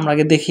 যাই হোক, আমরা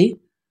আগে দেখি।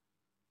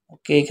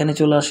 ওকে, এখানে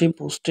চলে আসি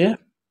পোস্টে।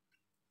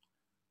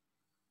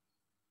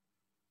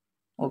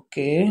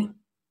 ওকে,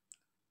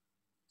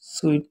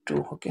 সুইট টু।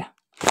 ওকে,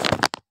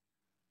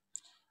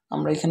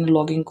 আমরা এখানে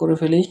লগ ইন করে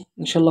ফেলি,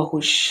 ইনশাল্লাহ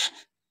হুশ।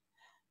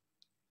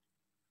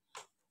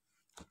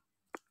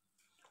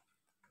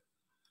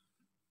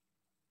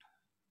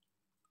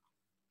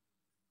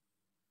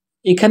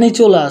 এখানেই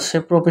চলে আসে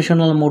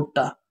প্রফেশনাল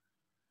মোডটা।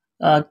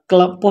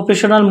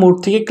 প্রফেশনাল মোড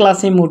থেকে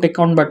ক্লাসি মোডে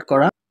কনভার্ট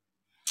করা।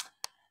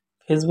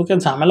 ফেসবুকে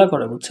ঝামেলা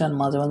করে, বুঝছেন,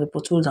 মাঝে মাঝে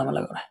প্রচুর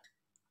ঝামেলা করে।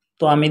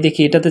 তো আমি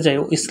দেখি এটাতে যাই,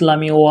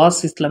 ইসলামী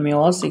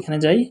ওয়াজ এখানে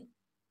যাই।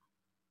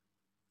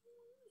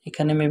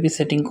 এখানে মেবি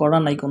সেটিং করা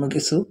নাই কোনো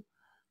কিছু,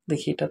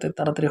 দেখি এটাতে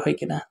তাড়াতাড়ি হয়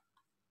কিনা।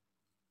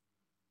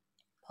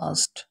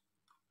 ফার্স্ট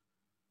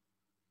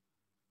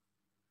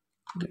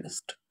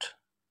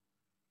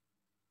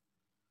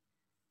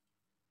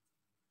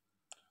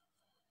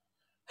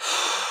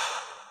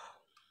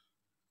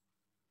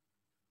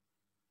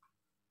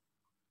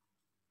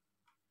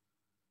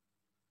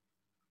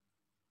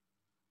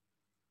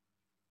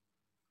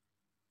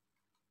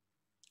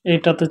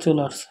এটাতে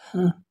চলে আসছে।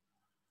 হ্যাঁ,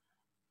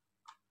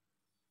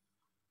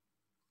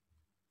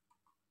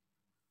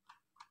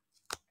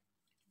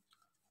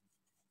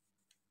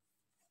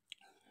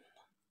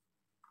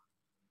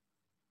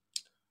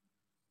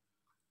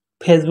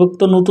 ফেসবুক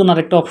তো নতুন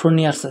আরেকটা অপশন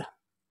নিয়ে আসছে,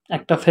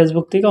 একটা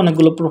ফেসবুক থেকে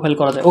অনেকগুলো প্রোফাইল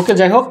করা যায়। ওকে,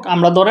 যাই হোক,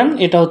 আমরা ধরেন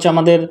এটা হচ্ছে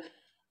আমাদের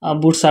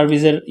বুট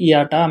সার্ভিসের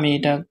ইয়াটা, আমি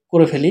এটা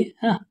করে ফেলি।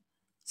 হ্যাঁ,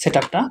 সেট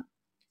আপটা।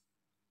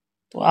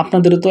 তো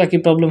আপনাদেরও তো একই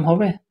প্রবলেম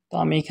হবে। তো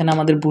আমি এখানে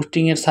আমাদের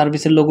বুস্টিংয়ের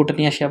সার্ভিসের লোগোটা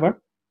নিয়ে আসি আবার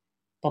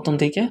প্রথম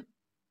থেকে।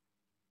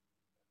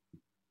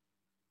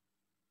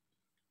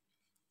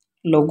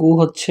 লোগো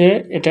হচ্ছে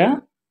এটা,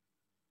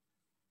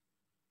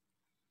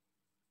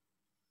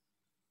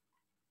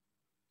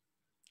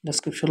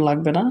 ডেসক্রিপশন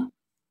লাগবে না,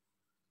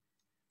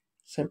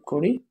 সেভ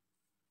করি।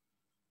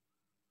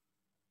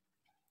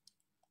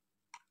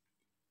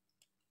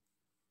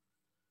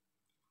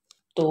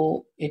 তো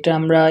এটা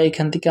আমরা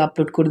এখান থেকে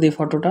আপলোড করে দিই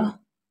ফটোটা।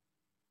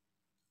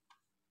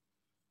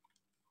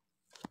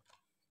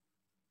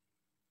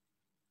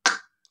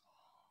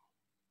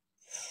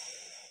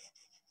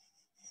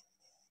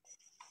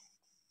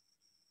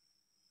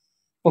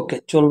 ওকে,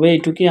 চলবে,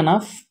 এইটুকুই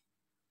এনাফ।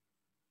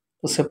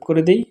 তো সেভ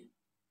করে দিই,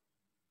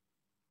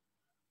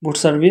 বুট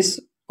সার্ভিস।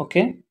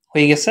 ওকে,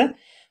 হয়ে গেছে।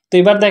 তো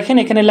এবার দেখেন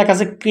এখানে লেখা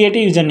আছে ক্রিয়েট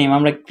ইউজার নেম।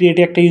 আমরা ক্রিয়েট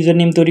একটা ইউজার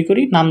নেম তৈরি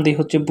করি, নাম দিই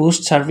হচ্ছে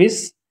বুস্ট সার্ভিস।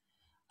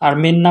 আর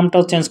মেন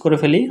নামটাও চেঞ্জ করে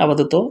ফেলি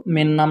আপাতত।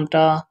 মেন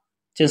নামটা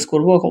চেঞ্জ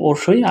করব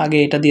অবশ্যই, আগে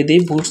এটা দিয়ে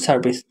দিই বুস্ট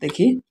সার্ভিস।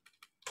 দেখি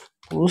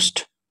বুস্ট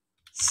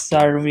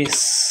সার্ভিস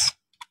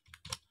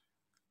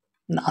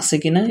আছে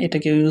কিনা, এটা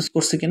কেউ ইউজ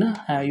করছে কিনা।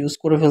 হ্যাঁ, ইউজ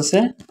করে ফেলছে।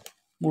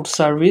 বুট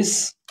সার্ভিস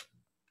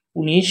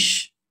 19।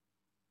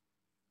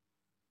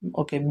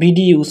 ওকে,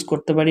 বিডি ইউজ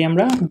করতে পারি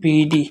আমরা,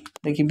 বিডি।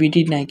 দেখি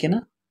বিডি নাই কিনা,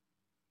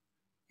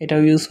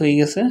 এটাও ইউজ হয়ে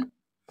গেছে।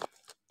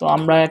 তো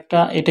আমরা একটা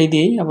এটাই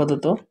দিই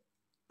আপাতত,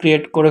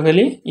 ক্রিয়েট করে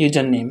ফেলি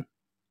ইউজার নেম।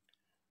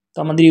 তো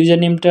আমাদের ইউজার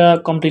নেমটা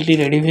কমপ্লিটলি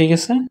রেডি হয়ে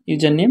গেছে,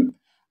 ইউজার নেম।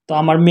 তো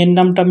আমার মেন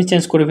নামটা আমি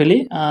চেঞ্জ করে ফেলি,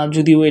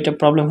 যদিও এটা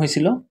প্রবলেম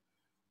হয়েছিল,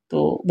 তো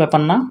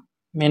ব্যাপার না,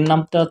 মেন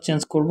নামটা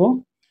চেঞ্জ করব।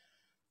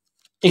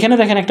 এখানে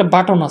দেখেন একটা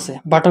বাটন আছে,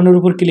 বাটনের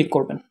উপর ক্লিক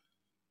করবেন,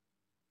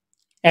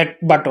 অ্যাড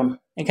বাটন,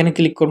 এখানে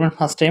ক্লিক করবেন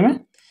ফার্স্ট টাইমে।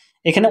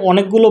 এখানে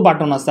অনেকগুলো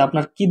বাটন আছে,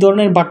 আপনার কি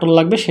ধরনের বাটন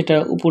লাগবে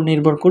সেটার উপর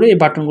নির্ভর করে এই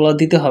বাটনগুলো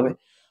দিতে হবে।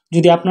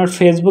 যদি আপনার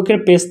ফেসবুকের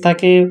পেজ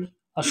থাকে,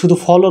 শুধু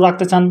ফলো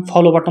রাখতে চান,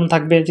 ফলো বাটন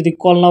থাকবে। যদি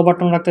কল নাও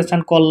বাটন রাখতে চান,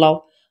 কল নাও।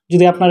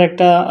 যদি আপনার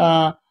একটা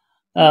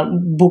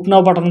বুক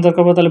নাও বাটন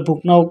দরকার পড়ে, তাহলে বুক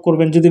নাও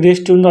করবেন। যদি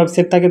রেস্টুরেন্ট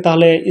ওয়েবসাইট থাকে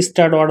তাহলে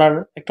স্টার্ট অর্ডার,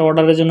 একটা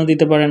অর্ডারের জন্য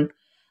দিতে পারেন।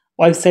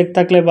 ওয়েবসাইট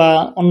থাকলে বা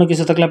অন্য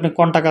কিছু থাকলে আপনি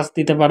কন্টাক্ট আস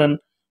দিতে পারেন,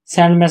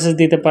 স্যান্ড মেসেজ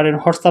দিতে পারেন,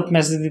 হোয়াটসঅ্যাপ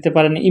মেসেজ দিতে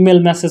পারেন, ইমেল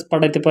মেসেজ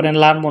পাঠাইতে পারেন,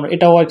 লার্ন মোর,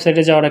 এটাও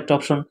ওয়েবসাইটে যাওয়ার একটা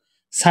অপশন।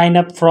 সাইন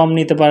আপ ফর্ম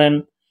নিতে পারেন,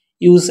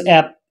 ইউজ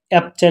অ্যাপ,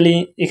 অ্যাপ চালিয়ে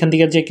এখান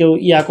থেকে যে কেউ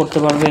করতে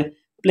পারবে।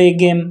 প্লে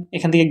গেম,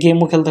 এখান থেকে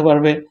গেমও খেলতে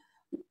পারবে।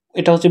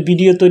 এটা হচ্ছে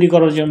ভিডিও তৈরি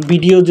করার জন্য,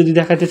 ভিডিও যদি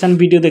দেখাতে চান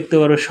ভিডিও দেখতে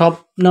পারবে, সব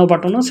নাও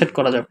বাটনও সেট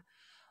করা যাবে।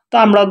 তো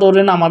আমরা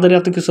ধরেন আমাদের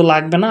এত কিছু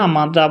লাগবে না,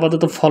 আমরা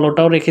আপাতত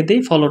ফলোটাও রেখে দিই,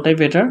 ফলোটাই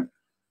বেটার।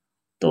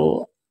 তো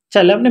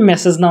চাইলে আপনি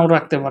মেসেজ নাও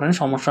রাখতে পারেন,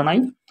 সমস্যা নাই।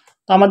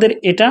 তো আমাদের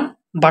এটা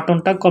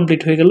বাটনটা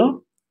কমপ্লিট হয়ে গেল।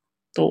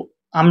 তো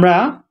আমরা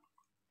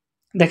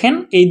দেখেন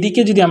এই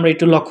দিকে যদি আমরা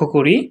একটু লক্ষ্য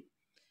করি,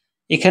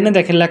 এখানে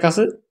দেখেন লেখা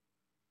আছে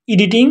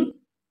এডিটিং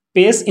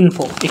পেজ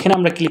ইনফো এখানে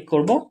আমরা ক্লিক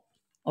করব।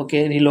 ওকে,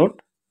 রিলোড,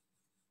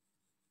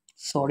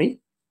 সরি।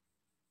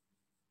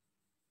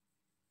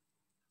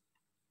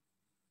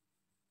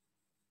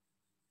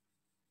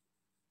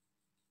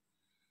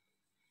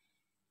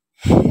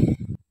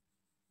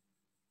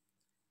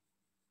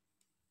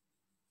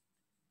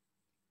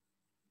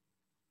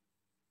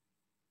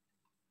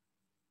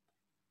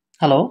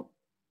 হ্যালো,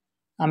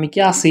 আমি কি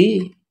আছি?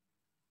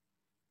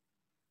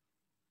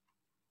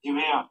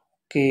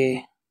 ওকে,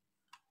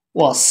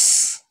 ওয়াস।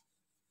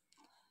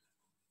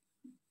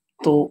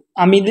 তো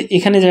আমি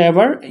এখানে যাই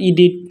আবার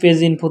এডিট পেজ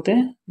ইনফোতে,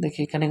 দেখি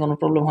এখানে কোনো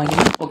প্রবলেম হয়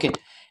কিনা। ওকে,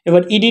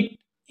 এবার এডিট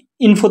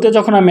ইনফোতে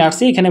যখন আমি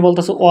আসছি এখানে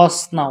বলতেছে ওয়াস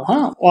নাও।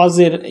 হ্যাঁ,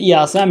 ওয়াজের ইয়ে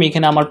আছে, আমি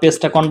এখানে আমার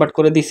পেজটা কনভার্ট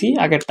করে দিছি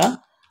আগেরটা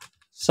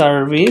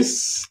সার্ভিস।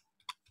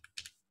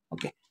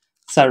 ওকে,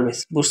 সার্ভিস,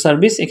 বুস্ট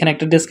সার্ভিস। এখানে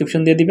একটা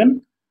ডেসক্রিপশন দিয়ে দিবেন।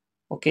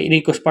 ওকে,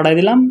 রিকোয়েস্ট পাঠাই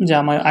দিলাম যে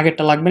আমার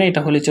আগেরটা লাগবে না,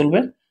 এটা হলে চলবে।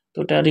 তো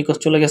এটা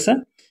রিকোয়েস্ট চলে গেছে।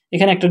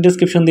 এখানে একটা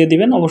ডেসক্রিপশন দিয়ে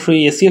দিবেন, অবশ্যই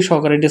এসিও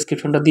সহকারে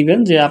ডেসক্রিপশনটা দিবেন,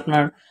 যে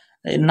আপনার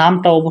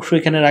নামটা অবশ্যই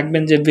এখানে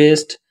রাখবেন যে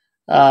বেস্ট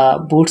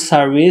বুট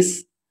সার্ভিস।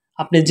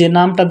 আপনি যে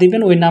নামটা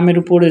দিবেন ওই নামের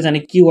উপরে জানি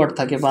কিওয়ার্ড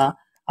থাকে বা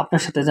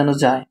আপনার সাথে যেন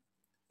যায়।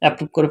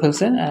 অ্যাপ্রুভ করে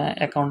ফেলছে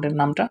অ্যাকাউন্টের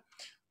নামটা।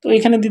 তো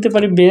এখানে দিতে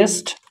পারি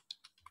best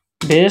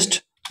best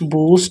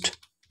boost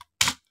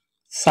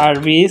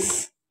service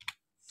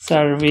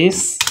service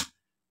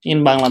in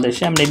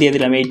বাংলাদেশে আমরা দিয়ে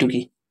দিলাম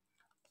এইটুকুই,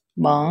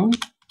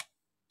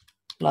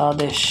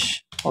 বাংলাদেশ।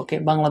 ওকে,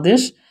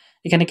 বাংলাদেশ।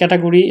 এখানে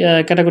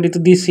ক্যাটাগরি তো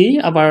দিছি,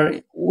 আবার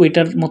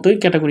ওইটার মতোই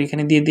ক্যাটাগরি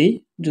এখানে দিয়ে দিই,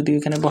 যদি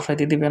এখানে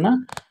বসাইতে দিবে না।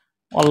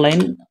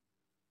 Online,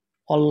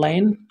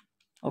 online.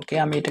 ওকে,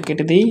 আমি এটা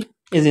কেটে দিই,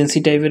 এজেন্সি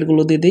টাইপের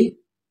গুলো দিয়ে দিই,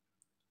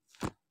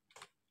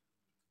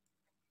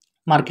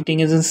 মার্কেটিং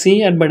এজেন্সি,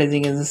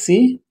 অ্যাডভার্টাইজিং এজেন্সি।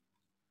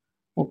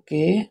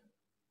 ওকে,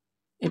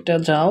 এটা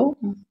যাও,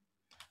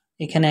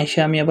 এখানে এসে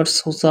আমি আবার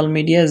সোশ্যাল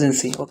মিডিয়া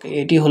এজেন্সি। ওকে,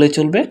 এটি হলে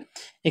চলবে।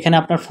 এখানে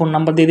আপনার ফোন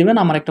নাম্বার দিয়ে দিবেন,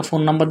 আমার একটা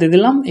ফোন নাম্বার দিয়ে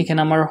দিলাম। এখানে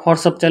আমার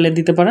হোয়াটসঅ্যাপ চাইলে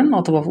দিতে পারেন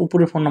অথবা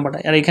উপরে ফোন নাম্বারটা,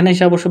 আর এখানে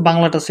এসে অবশ্যই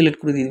বাংলাটা সিলেক্ট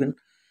করে দিয়ে দিবেন,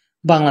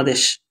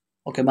 বাংলাদেশ।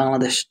 ওকে,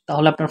 বাংলাদেশ।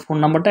 তাহলে আপনার ফোন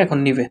নাম্বারটা এখন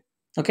নিবে।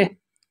 ওকে,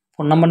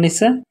 ফোন নাম্বার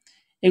নিচ্ছে।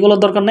 এগুলোর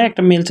দরকার নেই,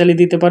 একটা মেল চালিয়ে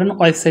দিতে পারেন,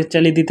 ওয়েবসাইট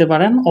চালিয়ে দিতে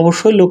পারেন।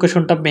 অবশ্যই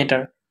লোকেশনটা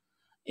বেটার,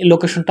 এই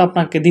লোকেশনটা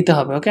আপনাকে দিতে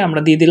হবে। ওকে,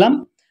 আমরা দিয়ে দিলাম।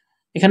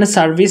 এখানে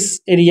সার্ভিস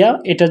এরিয়া,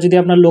 এটা যদি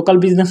আপনার লোকাল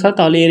বিজনেস হয়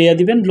তাহলে এরিয়া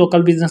দিবেন,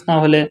 লোকাল বিজনেস না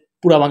হলে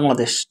পুরা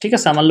বাংলাদেশ। ঠিক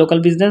আছে, আমার লোকাল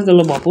বিজনেস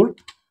হলো ভরপুর,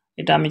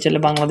 এটা আমি চাইলে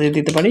বাংলাদেশ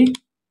দিতে পারি,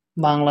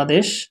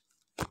 বাংলাদেশ।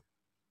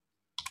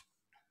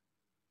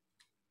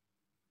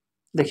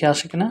 দেখে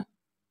আসে কিনা।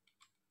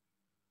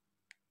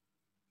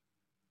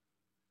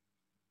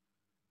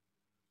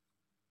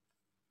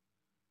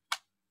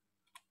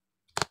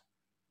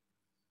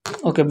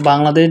 ওকে,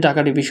 বাংলাদেশ,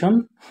 ঢাকা ডিভিশন,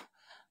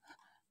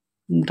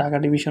 ঢাকা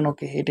ডিভিশন।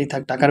 ওকে, এটাই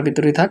থাক, ঢাকার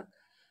ভিতরেই থাক।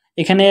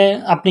 এখানে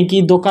আপনি কি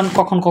দোকান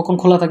কখন কখন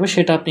খোলা থাকবে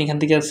সেটা আপনি এখান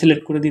থেকে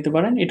সিলেক্ট করে দিতে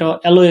পারেন। এটা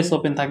এলওএস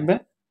ওপেন থাকবে,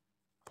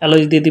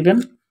 এলওএস দিয়ে দিবেন।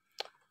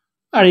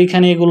 আর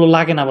এখানে এগুলো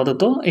লাগে না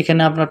আপাতত।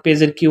 এখানে আপনার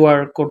পেজের কিউআর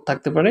কোড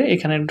থাকতে পারে,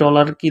 এখানে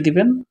ডলার কি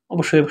দিবেন,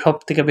 অবশ্যই সব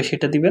থেকে বেশি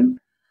এটা দিবেন।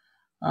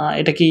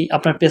 এটা কি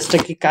আপনার পেজটা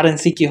কি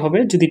কারেন্সি কি হবে,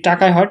 যদি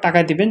টাকায় হয়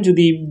টাকায় দিবেন,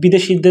 যদি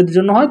বিদেশিদের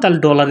জন্য হয় তাহলে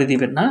ডলারে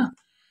দিবেন। না,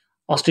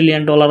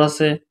 অস্ট্রেলিয়ান ডলার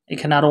আছে,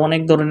 এখানে আরও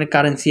অনেক ধরনের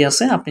কারেন্সি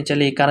আছে, আপনি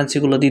চাইলে এই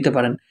কারেন্সিগুলো দিতে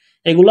পারেন।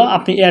 এগুলো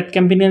আপনি অ্যাড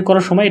ক্যাম্পেইন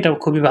করার সময় এটা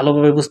খুবই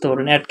ভালোভাবে বুঝতে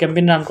পারবেন। অ্যাড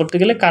ক্যাম্পেইন রান করতে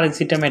গেলে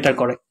কারেন্সিটা ম্যাটার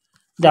করে,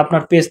 যে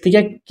আপনার পেজ থেকে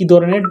কী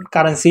ধরনের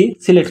কারেন্সি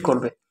সিলেক্ট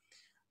করবে।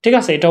 ঠিক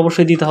আছে, এটা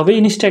অবশ্যই দিতে হবে।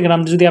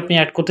 ইনস্টাগ্রাম যদি আপনি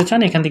অ্যাড করতে চান,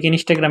 এখান থেকে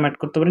ইনস্টাগ্রাম অ্যাড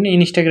করতে পারেন,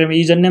 ইনস্টাগ্রামে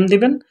ইউজার নেম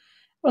দিবেন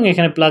এবং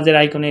এখানে প্লাসের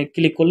আইকনে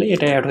ক্লিক করলে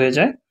এটা অ্যাড হয়ে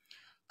যায়।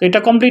 তো এটা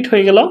কমপ্লিট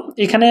হয়ে গেল।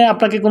 এখানে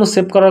আপনাকে কোনো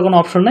সেভ করার কোনো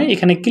অপশন নাই,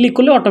 এখানে ক্লিক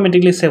করলে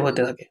অটোমেটিকলি সেভ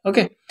হতে থাকে।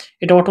 ওকে,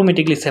 এটা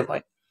অটোমেটিকলি সেভ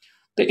হয়।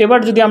 তো এবার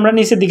যদি আমরা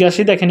নিচের দিকে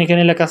আসি, দেখেন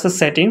এখানে লেখা আছে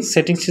সেটিংস।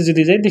 সেটিংসে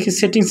যদি যাই, দেখি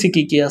সেটিংসে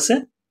কী কী আছে।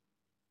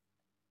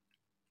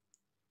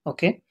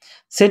 ওকে,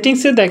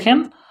 সেটিংসে দেখেন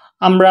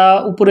আমরা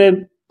উপরে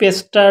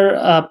পেজটার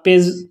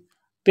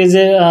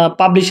পেজে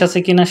পাবলিশ আছে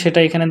কিনা সেটা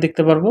এখানে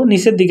দেখতে পারবো।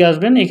 নিচের দিকে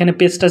আসবেন, এখানে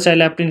পেজটা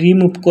চাইলে আপনি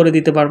রিমুভ করে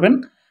দিতে পারবেন।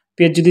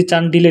 পেজ যদি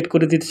চান ডিলিট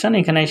করে দিতে চান,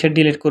 এখানে এসে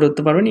ডিলিট করে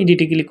দিতে পারবেন।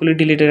 এডিটে ক্লিক করলে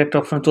ডিলিটের একটা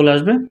অপশন চলে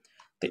আসবে।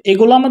 তো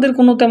এগুলো আমাদের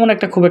কোনো তেমন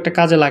একটা খুব একটা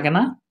কাজে লাগে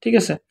না। ঠিক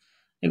আছে,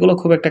 এগুলো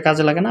খুব একটা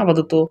কাজে লাগে না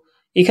আপাতত।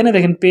 এখানে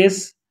দেখেন পেজ,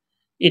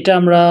 এটা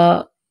আমরা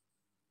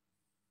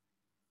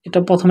এটা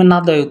প্রথমে না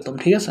দেওয়াই উত্তম।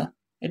 ঠিক আছে,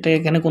 এটা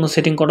এখানে কোনো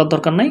সেটিং করার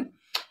দরকার নাই।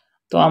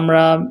 তো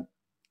আমরা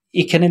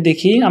এখানে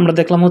দেখি, আমরা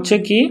দেখলাম হচ্ছে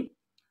কি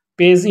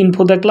পেজ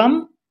ইনফো দেখলাম,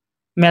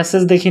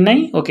 মেসেজ দেখি নাই।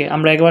 ওকে,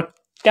 আমরা একবার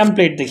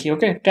টেমপ্লেট দেখি।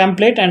 ওকে,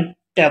 টেমপ্লেট অ্যান্ড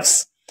ট্যাবস,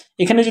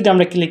 এখানে যদি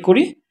আমরা ক্লিক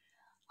করি,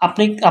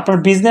 আপনি আপনার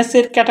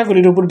বিজনেসের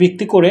ক্যাটাগরির উপর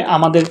ভিত্তি করে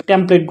আমাদের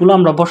টেমপ্লেটগুলো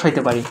আমরা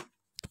বসাইতে পারি।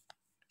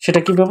 সেটা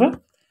কীভাবে,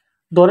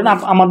 ধরেন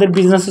আমাদের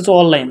বিজনেস হচ্ছে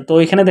অনলাইন, তো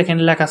এখানে দেখেন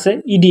লেখা আছে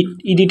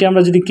ইডিটে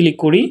আমরা যদি ক্লিক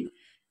করি,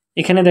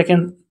 এখানে দেখেন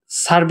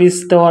সার্ভিস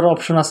দেওয়ার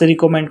অপশন আছে,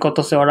 রিকমেন্ড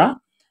করতেছে ওরা।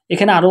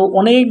 এখানে আরও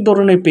অনেক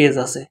ধরনের পেজ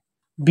আছে।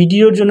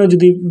 ভিডিওর জন্য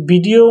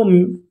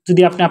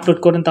যদি আপনি আপলোড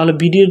করেন তাহলে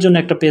ভিডিওর জন্য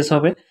একটা পেজ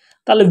হবে,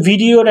 তাহলে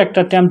ভিডিওর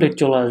একটা টেমপ্লেট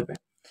চলে আসবে।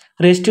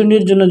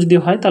 রেস্টুরেন্টের জন্য যদি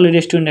হয় তাহলে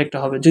রেস্টুরেন্ট একটা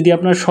হবে। যদি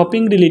আপনার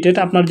শপিং রিলেটেড,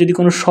 আপনার যদি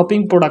কোনো শপিং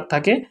প্রোডাক্ট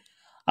থাকে,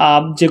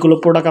 যেগুলো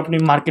প্রোডাক্ট আপনি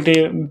মার্কেটে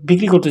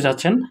বিক্রি করতে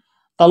চাচ্ছেন,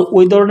 তাহলে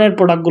ওই ধরনের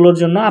প্রোডাক্টগুলোর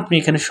জন্য আপনি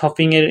এখানে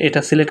শপিংয়ের এটা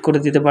সিলেক্ট করে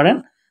দিতে পারেন।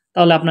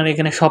 তাহলে আপনার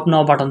এখানে শপ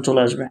নাও বাটন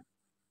চলে আসবে।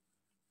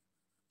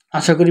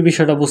 আশা করি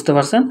বিষয়টা বুঝতে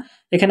পারছেন।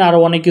 এখানে আরও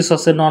অনেক কিছু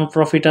আছে, নন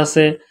প্রফিট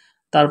আছে,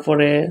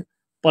 তারপরে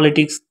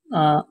পলিটিক্স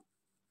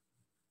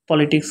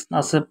পলিটিক্স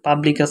আছে,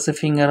 পাবলিক আছে,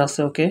 ফিঙ্গার আছে,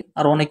 ওকে,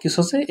 আর অনেক কিছু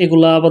আছে।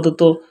 এগুলা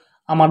আপাতত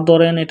আমার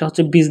ধরেন এটা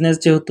হচ্ছে বিজনেস,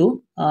 যেহেতু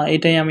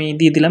এটাই আমি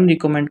দিয়ে দিলাম,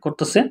 রিকমেন্ড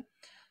করতেছে।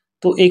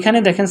 তো এখানে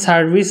দেখেন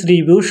সার্ভিস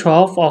রিভিউ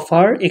শপ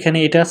অফার, এখানে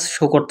এটা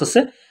শো করতেছে,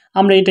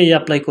 আমরা এটাই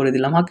অ্যাপ্লাই করে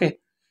দিলাম। ওকে,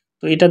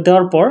 তো এটা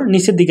দেওয়ার পর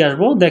নিচের দিকে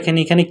আসবো, দেখেন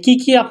এখানে কি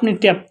কি আপনি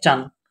ট্যাব চান।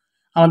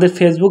 আমাদের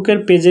ফেসবুকের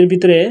পেজের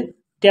ভিতরে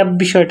ট্যাব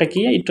বিষয়টা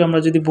কি একটু আমরা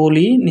যদি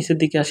বলি, নিচের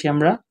দিকে আসি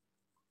আমরা।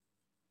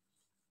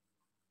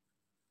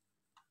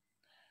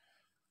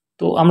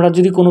 তো আমরা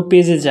যদি কোনো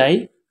পেজে যাই,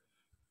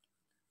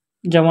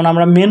 যেমন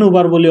আমরা মেনু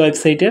বার বলি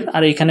ওয়েবসাইটের,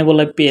 আর এখানে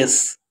বলে পেজ।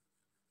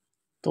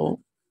 তো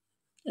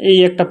এই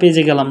একটা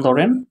পেজে গেলাম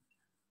ধরেন,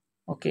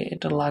 ওকে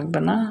এটা লাগবে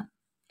না।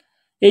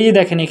 এই যে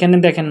দেখেন এখানে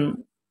দেখেন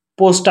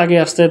পোস্ট আগে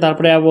আসছে,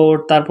 তারপরে অ্যাবাউট,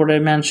 তারপরে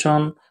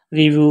মেনশন,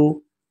 রিভিউ,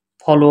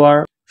 ফলোয়ার।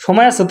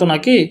 সময় আছে তো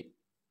নাকি?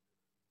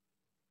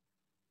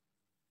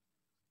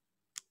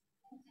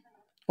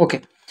 ওকে,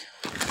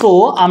 তো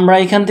আমরা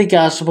এখান থেকে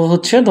আসবো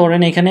হচ্ছে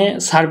ধরেন এখানে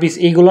সার্ভিস,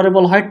 এইগুলোরে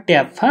বলা হয়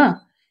ট্যাব। হ্যাঁ,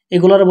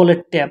 এগুলোরে বলে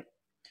ট্যাব।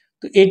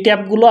 তো এই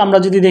ট্যাবগুলো আমরা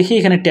যদি দেখি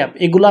এখানে ট্যাব,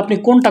 এগুলো আপনি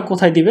কোনটা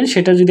কোথায় দিবেন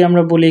সেটা যদি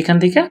আমরা বলি এখান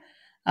থেকে,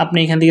 আপনি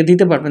এখান থেকে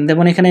দিতে পারবেন।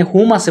 যেমন এখানে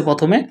হোম আছে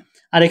প্রথমে,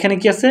 আর এখানে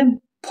কি আছে,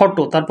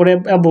 ফটো, তারপরে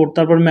অ্যাবাউট,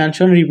 তারপর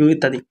মেনশন, রিভিউ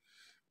ইত্যাদি।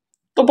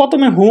 তো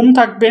প্রথমে হোম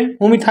থাকবে,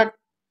 হোমই থাক।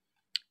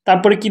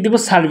 তারপরে কি দিব,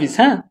 সার্ভিস।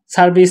 হ্যাঁ,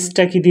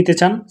 সার্ভিসটা কি দিতে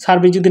চান,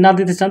 সার্ভিস যদি না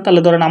দিতে চান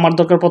তাহলে ধরেন আমার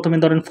দরকার প্রথমে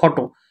ধরেন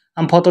ফটো,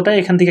 আমি ফটোটা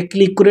এখান থেকে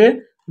ক্লিক করে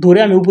ধরে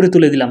আমি উপরে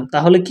তুলে দিলাম,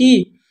 তাহলে কি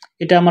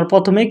এটা আমার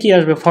প্রথমে কি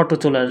আসবে, ফটো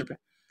চলে আসবে।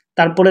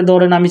 তারপরে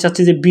ধরেন আমি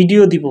চাচ্ছি যে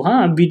ভিডিও দিব,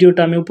 হ্যাঁ,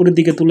 ভিডিওটা আমি উপরের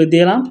দিকে তুলে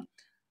দিলাম,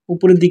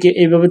 উপরের দিকে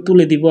এইভাবে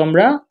তুলে দিব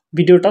আমরা,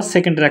 ভিডিওটা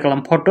সেকেন্ডে রাখলাম,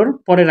 ফটোর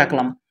পরে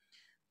রাখলাম।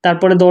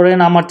 তারপরে ধরেন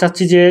আমার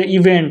চাচ্ছি যে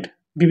ইভেন্ট,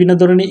 বিভিন্ন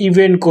ধরনের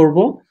ইভেন্ট করব,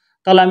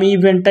 তাহলে আমি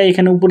ইভেন্টটা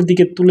এখানে উপরের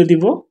দিকে তুলে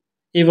দিব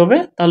এইভাবে,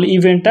 তাহলে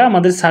ইভেন্টটা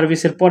আমাদের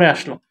সার্ভিসের পরে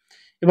আসলো।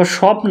 এবার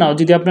শপ নাও,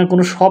 যদি আপনার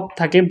কোনো শপ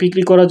থাকে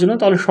বিক্রি করার জন্য,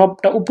 তাহলে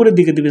শপটা উপরের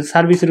দিকে দিবেন,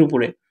 সার্ভিসের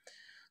উপরে।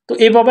 তো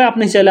এইভাবে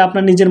আপনি চাইলে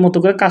আপনার নিজের মতো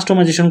করে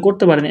কাস্টমাইজেশন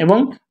করতে পারেন। এবং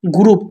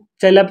গ্রুপ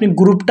চাইলে আপনি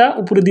গ্রুপটা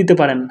উপরে দিতে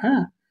পারেন।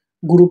 হ্যাঁ,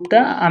 গ্রুপটা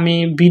আমি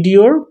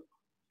ভিডিওর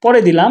পরে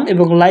দিলাম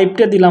এবং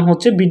লাইভটা দিলাম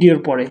হচ্ছে ভিডিওর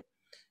পরে,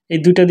 এই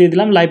দুইটা দিয়ে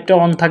দিলাম। লাইভটা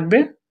অন থাকবে,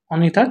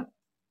 অনই থাক,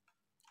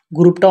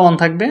 গ্রুপটা অন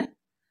থাকবে,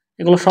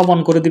 এগুলো সব অন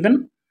করে দিবেন।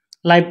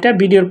 লাইভটা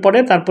ভিডিওর পরে,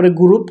 তারপরে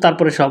গ্রুপ,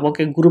 তারপরে সব।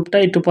 ওকে, গ্রুপটা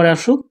একটু পরে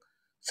আসুক,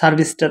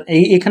 সার্ভিসটা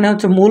এখানে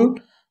হচ্ছে মূল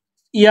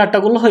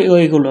ইয়ারটাগুলো হয়,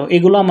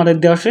 এগুলো আমাদের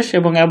দেওয়া শেষ।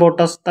 এবং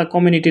অ্যাবাউটাস তা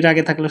কমিউনিটির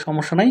আগে থাকলে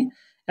সমস্যা নাই,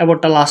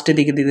 অ্যাবাউটটা লাস্টের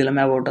দিকে দিয়ে দিলাম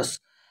অ্যাবাউটাস।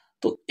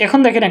 তো এখন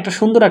দেখেন একটা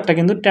সুন্দর একটা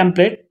কিন্তু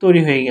টেমপ্লেট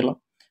তৈরি হয়ে গেল।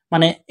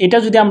 মানে এটা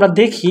যদি আমরা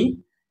দেখি,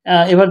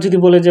 এবার যদি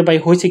বলে যে ভাই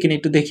হয়েছে কিনা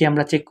একটু দেখি,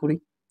 আমরা চেক করি।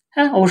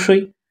 হ্যাঁ,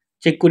 অবশ্যই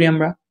চেক করি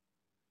আমরা,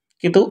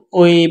 কিন্তু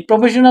ওই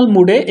প্রফেশনাল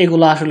মুডে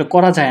এগুলো আসলে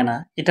করা যায় না।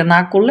 এটা না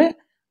করলে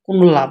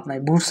কোনো লাভ নাই।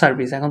 বুট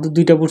সার্ভিস, এখন তো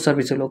 ২ টা বুট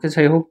সার্ভিস হলো। ওকে,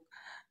 যাই হোক,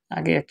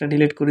 আগে একটা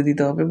ডিলিট করে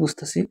দিতে হবে,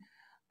 বুঝতেছি।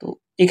 তো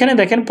এখানে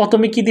দেখেন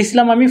প্রথমে কি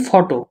দিছিলাম আমি,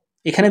 ফটো।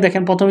 এখানে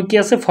দেখেন প্রথমে কি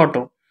আছে,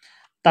 ফটো।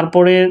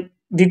 তারপরে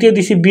দ্বিতীয়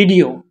দিছি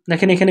ভিডিও,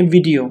 দেখেন এখানে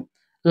ভিডিও,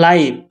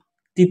 লাইভ,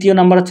 তৃতীয়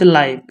নাম্বার হচ্ছে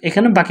লাইভ,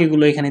 এখানে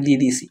বাকিগুলো এখানে দিয়ে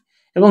দিয়েছি।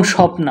 এবং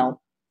শপ নাও,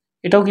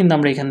 এটাও কিন্তু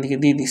আমরা এখান থেকে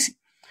দিয়ে দিছি।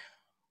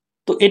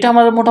 তো এটা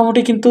আমাদের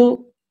মোটামুটি কিন্তু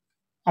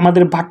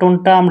আমাদের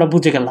বাটনটা আমরা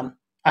বুঝে গেলাম।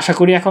 আশা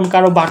করি এখন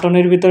কারো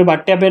বাটনের ভিতরে বা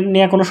ট্যাবের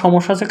নিয়ে কোনো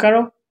সমস্যা আছে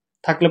কারো?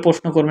 থাকলে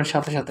প্রশ্ন করবেন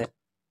সাথে সাথে।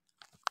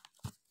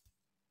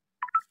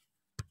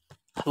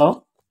 হ্যালো,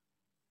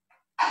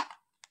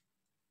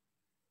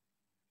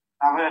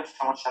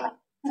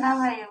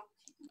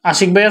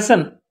 আশিক ভাই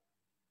আছেন?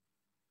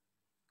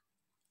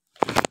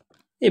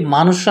 এই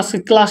মানুষ আজকে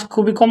ক্লাস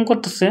খুবই কম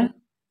করতেছে,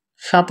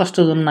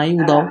 ২৭ জন নাই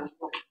উদাও।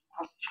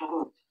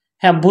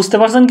 হ্যাঁ, বুঝতে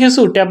পারছেন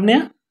কিছু ট্যাব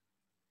নিয়ে?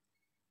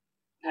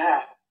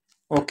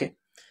 ওকে,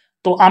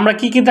 তো আমরা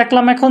কি কি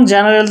দেখলাম এখন,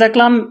 জেনারেল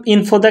দেখলাম,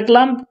 ইনফো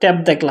দেখলাম, ট্যাব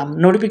দেখলাম,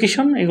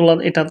 নোটিফিকেশন, এগুলো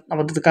এটা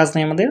আপাতত কাজ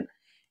নেই আমাদের।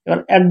 এবার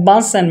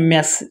অ্যাডভান্স অ্যান্ড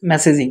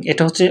মেসেজিং,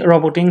 এটা হচ্ছে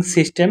রবোটিং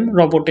সিস্টেম,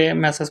 রবোটে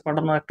মেসেজ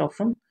পাঠানোর একটা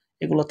অপশন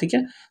এগুলো থেকে।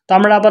 তো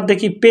আমরা আবার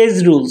দেখি পেজ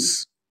রুলস।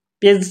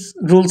 পেজ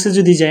রুলসে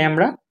যদি যাই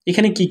আমরা,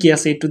 এখানে কি কি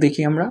আছে একটু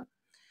দেখি আমরা।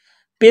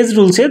 পেজ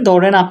রুলসে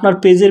ধরেন আপনার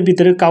পেজের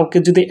ভিতরে কাউকে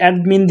যদি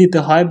অ্যাডমিন দিতে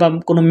হয় বা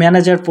কোনো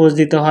ম্যানেজার পোস্ট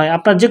দিতে হয়,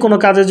 আপনার যে কোনো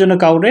কাজের জন্য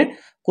কাউরে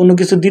কোনো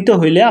কিছু দিতে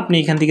হইলে আপনি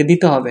এখান থেকে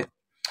দিতে হবে।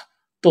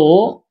 তো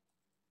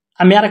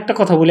আমি আরেকটা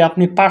কথা বলি,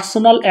 আপনি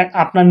পার্সোনাল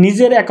আপনার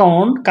নিজের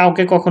অ্যাকাউন্ট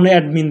কাউকে কখনো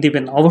অ্যাডমিন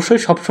দিবেন না।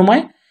 অবশ্যই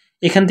সবসময়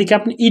এখান থেকে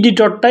আপনি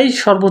এডিটরটাই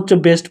সর্বোচ্চ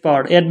বেস্ট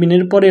পাওয়ার,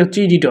 অ্যাডমিনের পরে হচ্ছে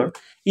এডিটর,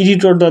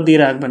 এডিটরটা দিয়ে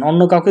রাখবেন।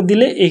 অন্য কাউকে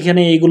দিলে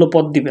এখানে এইগুলো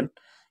পদ দিবেন,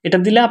 এটা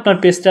দিলে আপনার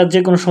পেজটা যে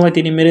কোনো সময়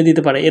তিনি মেরে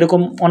দিতে পারে।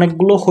 এরকম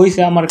অনেকগুলো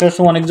হয়েছে আমার কাছে,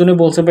 অনেকজনই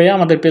বলছে ভাইয়া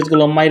আমাদের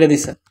পেজগুলো মাইরে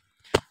দিছে।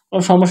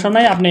 কোনো সমস্যা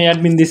নাই, আপনি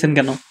অ্যাডমিন দিয়েছেন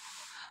কেন?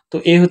 তো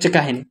এই হচ্ছে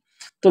কাহিনী।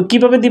 তো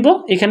কিভাবে দিব,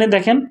 এখানে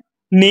দেখেন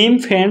নেম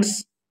ফ্রেন্ডস,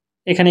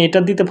 এখানে এটা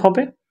দিতে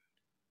হবে,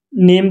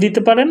 নেম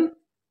দিতে পারেন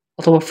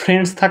অথবা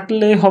ফ্রেন্ডস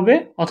থাকলে হবে,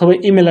 অথবা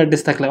ইমেল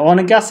অ্যাড্রেস থাকলে।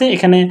 অনেকে আছে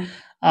এখানে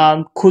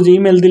খুঁজে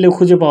ইমেল দিলেও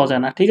খুঁজে পাওয়া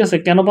যায় না, ঠিক আছে?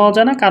 কেন পাওয়া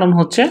যায় না? কারণ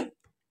হচ্ছে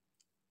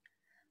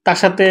তার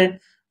সাথে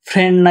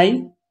ফ্রেন্ড নাই।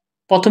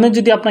 প্রথমে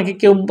যদি আপনাকে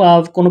কেউ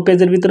কোনো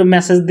পেজের ভিতরে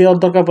মেসেজ দেওয়ার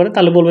দরকার পড়ে,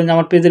 তাহলে বলবেন যে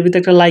আমার পেজের ভিতরে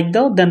একটা লাইক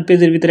দাও, দেন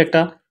পেজের ভিতরে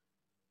একটা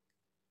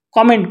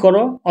কমেন্ট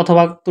করো,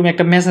 অথবা তুমি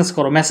একটা মেসেজ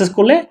করো। মেসেজ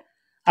করলে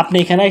আপনি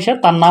এখানে এসে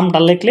তার নামটা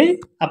লিখলেই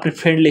আপনি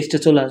ফ্রেন্ড লিস্টে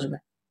চলে আসবে,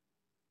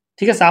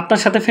 ঠিক আছে? আপনার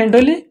সাথে ফ্রেন্ড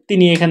হইলে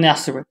তিনি এখানে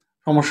আসবে,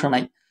 সমস্যা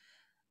নাই।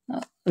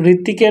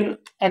 ঋত্বিকের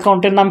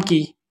অ্যাকাউন্টের নাম কি?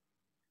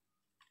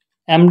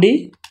 এমডি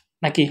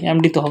নাকি?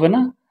 এমডি তো হবে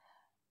না।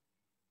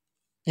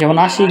 যেমন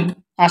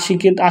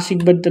আশিক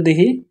ভাইটা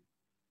দেখি,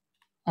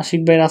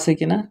 আশিক ভাইয়ের আছে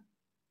কিনা।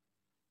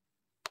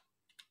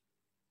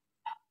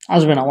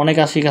 আসবে না, অনেক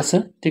আশিক আছে,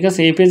 ঠিক আছে?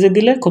 এই পেজে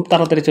দিলে খুব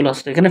তাড়াতাড়ি চলে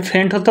আসবে। এখানে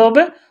ফ্রেন্ড হতে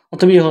হবে,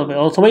 অথবা হবে,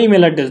 অথবা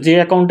ইমেল অ্যাড্রেস, যে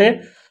অ্যাকাউন্টে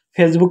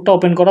ফেসবুকটা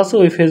ওপেন করা আছে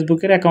ওই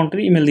ফেসবুকের অ্যাকাউন্টের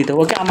ইমেল দিতে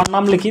হবে। ওকে, আমার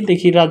নাম লিখি,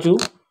 দেখি রাজু।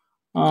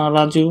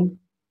 রাজু,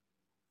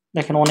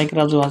 দেখেন অনেক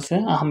রাজু আছে।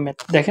 আহমেদ,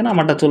 দেখেন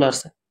আমারটা চলে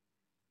আসছে।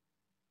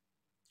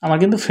 আমার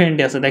কিন্তু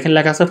ফ্রেন্ডই আছে, দেখেন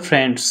লেখা আছে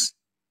ফ্রেন্ডস,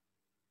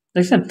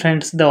 দেখছেন?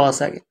 ফ্রেন্ডস দেওয়া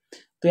আছে আগে।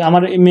 তো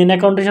আমার মেন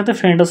অ্যাকাউন্টের সাথে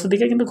ফ্রেন্ড আছে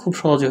দিকে কিন্তু খুব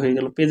সহজে হয়ে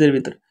গেল পেজের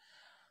ভিতরে।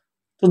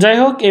 তো যাই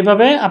হোক,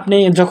 এভাবে আপনি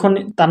যখন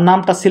তার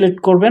নামটা সিলেক্ট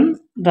করবেন,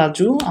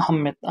 রাজু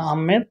আহমেদ,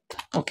 আহমেদ,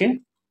 ওকে,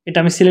 এটা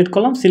আমি সিলেক্ট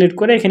করলাম। সিলেক্ট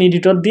করে এখানে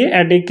এডিটর দিয়ে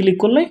অ্যাডে ক্লিক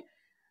করলে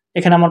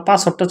এখানে আমার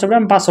পাসওয়ার্ডটা চাবে।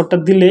 আমি পাসওয়ার্ডটা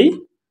দিলেই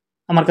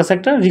আমার কাছে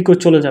একটা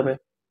রিকোয়েস্ট চলে যাবে।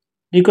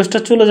 রিকোয়েস্টটা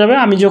চলে যাবে,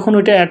 আমি যখন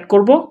ওইটা অ্যাড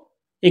করব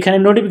এখানে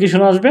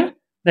নোটিফিকেশন আসবে।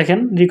 দেখেন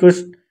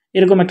রিকোয়েস্ট,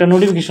 এরকম একটা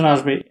নোটিফিকেশন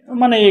আসবে,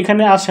 মানে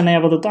এখানে আসে নাই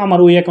আপাতত, আমার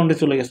ওই অ্যাকাউন্টে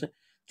চলে গেছে।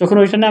 যখন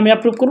ওইখানে আমি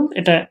অ্যাপ্রুভ করুন,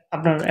 এটা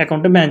আপনার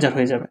অ্যাকাউন্টে ম্যানেজার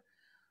হয়ে যাবে।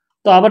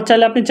 তো আবার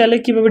চাইলে আপনি চাইলে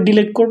কীভাবে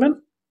ডিলিট করবেন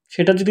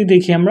সেটা যদি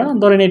দেখি আমরা,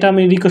 ধরেন এটা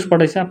আমি রিকোয়েস্ট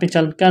পাঠাইছি, আপনি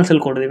চাল ক্যান্সেল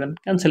করে দেবেন,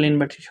 ক্যান্সেল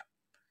ইনভাইটেশন,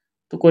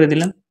 তো করে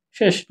দিলেন,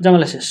 শেষ,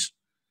 ঝামেলা শেষ।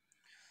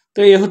 তো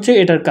এই হচ্ছে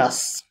এটার কাজ।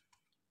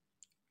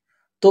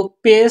 তো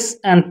page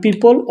and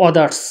people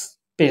others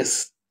page,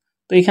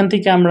 তো এখান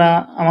থেকে আমরা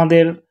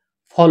আমাদের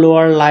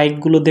ফলোয়ার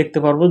লাইকগুলো দেখতে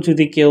পারবো।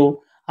 যদি কেউ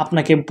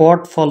আপনাকে বট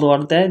ফলোয়ার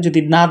দেয়, যদি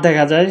না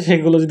দেখা যায়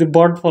সেগুলো, যদি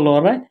বট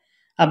ফলোয়ার হয়,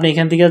 আপনি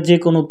এখান থেকে যে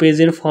কোনো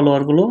পেজের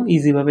ফলোয়ারগুলো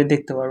ইজিভাবে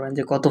দেখতে পারবেন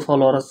যে কত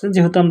ফলোয়ার আছে।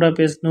 যেহেতু আমরা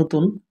পেজ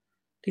নতুন,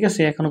 ঠিক আছে,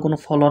 এখনও কোনো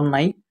ফলোয়ার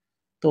নাই,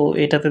 তো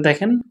এটাতে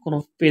দেখেন কোনো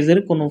পেজের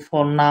কোনো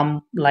নাম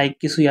লাইক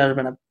কিছুই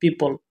আসবে না।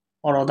 পিপল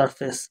অর আদার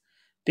পেজ,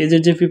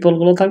 পেজের যে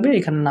পিপলগুলো থাকবে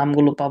এখানে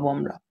নামগুলো পাবো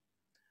আমরা।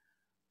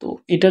 তো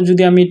এটা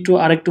যদি আমি একটু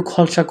আরেকটু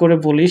খলসা করে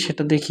বলি,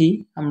 সেটা দেখি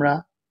আমরা।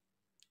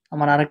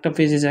 আমার আরেকটা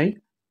পেজে যাই,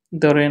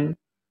 ধরেন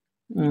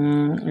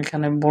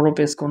এখানে বড়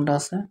পেজ কোনটা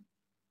আছে,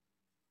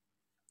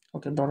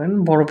 ওকে, ধরেন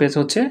বড় পেজ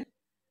হচ্ছে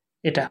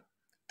এটা,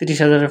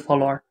 30,000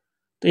 ফলোয়ার।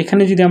 তো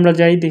এখানে যদি আমরা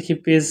যাই, দেখি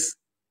পেজ,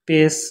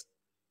 পেজ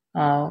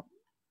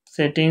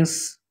সেটিংস,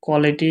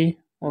 কোয়ালিটি,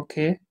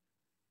 ওকে,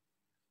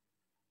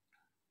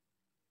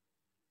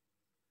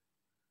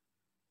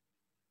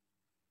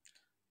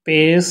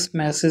 পেজ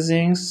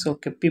মেসেজিংস,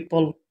 ওকে,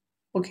 পিপল,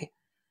 ওকে।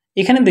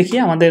 এখানে দেখি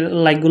আমাদের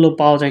লাইকগুলো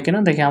পাওয়া যায় কিনা,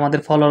 দেখি আমাদের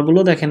ফলোয়ারগুলো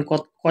দেখেন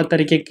কয়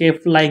তারিখে কে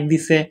লাইক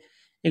দিছে,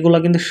 এগুলো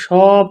কিন্তু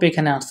সব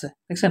এখানে আছে,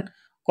 দেখছেন?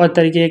 কয়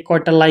তারিখে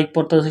কয়টা লাইক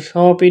পড়তেছে,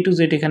 সব A to Z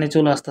এখানে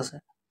চলে আসতেছে,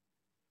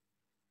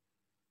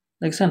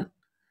 দেখছেন?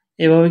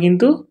 এভাবে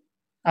কিন্তু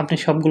আপনি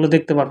সবগুলো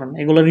দেখতে পারবেন।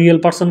 এগুলো রিয়েল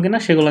পারসন কিনা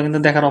সেগুলো কিন্তু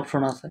দেখার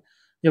অপশন আছে।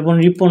 যেমন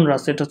রিপন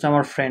রাজ, এটা হচ্ছে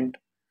আমার ফ্রেন্ড।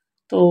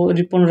 তো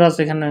রিপন রাজ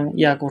এখানে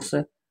করছে,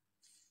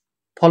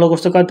 ফলো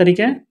করছে কয়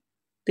তারিখে,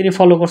 তিনি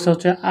ফলো করছে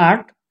হচ্ছে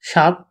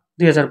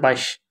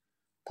 8/7/2022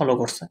 ফলো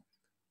করছে,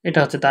 এটা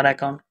হচ্ছে তার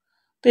অ্যাকাউন্ট।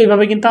 তো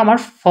এইভাবে কিন্তু আমার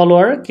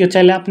ফলোয়ার, কেউ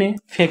চাইলে আপনি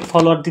ফেক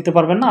ফলোয়ার দিতে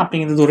পারবেন না, আপনি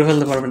কিন্তু ধরে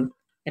ফেলতে পারবেন।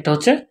 এটা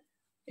হচ্ছে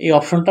এই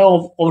অপশনটা,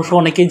 অবশ্য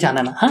অনেকেই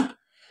জানে না, হ্যাঁ।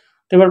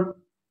 তো এবার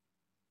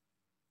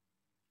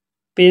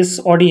পেজ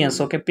অডিয়েন্স,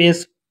 ওকে, পেজ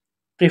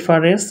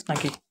প্রিফারেন্স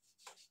নাকি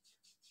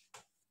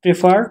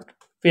প্রিফার্ড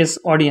পেজ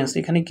অডিয়েন্স,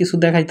 এখানে কিছু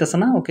দেখাইতেছে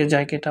না, ওকে,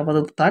 যাই, এটা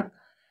আপাতত থাক।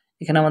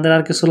 এখানে আমাদের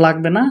আর কিছু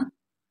লাগবে না।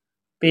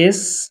 পেজ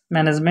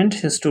ম্যানেজমেন্ট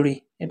হিস্টোরি,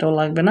 এটাও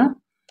লাগবে না।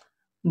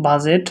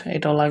 বাজেট,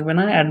 এটাও লাগবে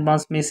না।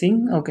 অ্যাডভান্স মিসিং,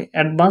 ওকে,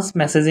 অ্যাডভান্স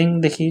মেসেজিং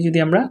দেখি যদি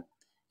আমরা,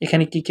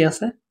 এখানে কি কি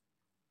আছে,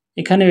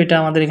 এখানে এটা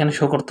আমাদের এখানে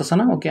শো করতেছে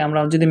না, ওকে। আমরা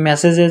যদি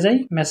মেসেজে যাই,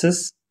 মেসেজ,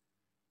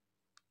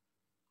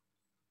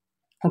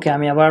 ওকে,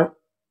 আমি আবার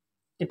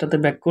এটাতে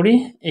ব্যাক করি,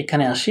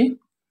 এখানে আসি,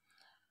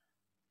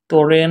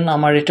 ধরেন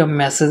আমার এটা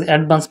মেসেজ,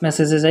 অ্যাডভান্স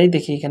মেসেজে যাই,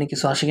 দেখি এখানে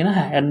কিছু আসে কিনা।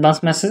 হ্যাঁ, অ্যাডভান্স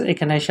মেসেজ,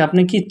 এখানে এসে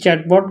আপনি কি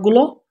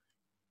চ্যাটবটগুলো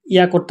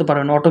করতে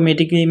পারবেন,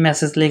 অটোমেটিকলি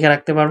মেসেজ লিখে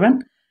রাখতে পারবেন।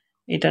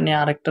 এটা নিয়ে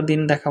আরেকটা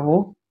দিন দেখাবো।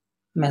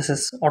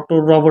 মেসেজ অটো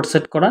রবট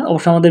সেট করা,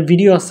 অবশ্য আমাদের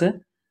ভিডিও আছে,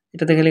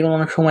 এটা দেখে লিখে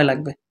অনেক সময়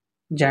লাগবে।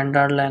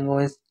 Gender,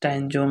 language,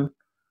 time zone,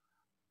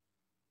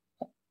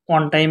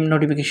 one time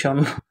notification,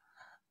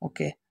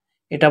 ওকে,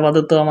 এটা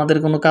আপাতত আমাদের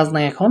কোনো কাজ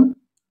নাই এখন।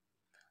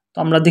 তো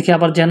আমরা দেখি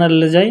আবার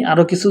জেনারেলে যাই,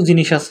 আরও কিছু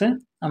জিনিস আছে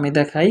আমি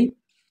দেখাই।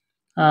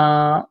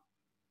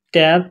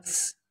 ট্যাবস,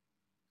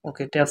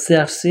 ওকে, ট্যাবসে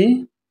আসছি,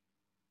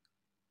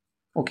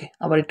 ওকে,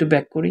 আবার একটু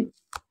ব্যাক করি।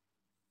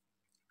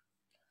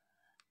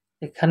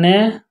 এখানে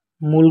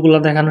মূলগুলা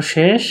দেখানো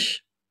শেষ।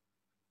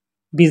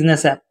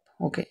 বিজনেস অ্যাপ,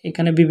 ওকে,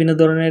 এখানে বিভিন্ন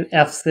ধরনের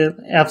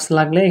অ্যাপস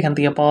লাগলে এখান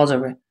থেকে পাওয়া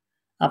যাবে।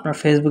 আপনার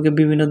ফেসবুকে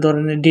বিভিন্ন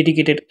ধরনের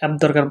ডেডিকেটেড অ্যাপ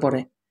দরকার পড়ে,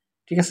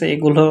 ঠিক আছে?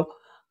 এগুলো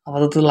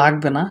আপাতত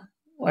লাগবে না।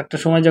 একটা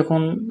সময়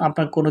যখন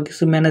আপনার কোনো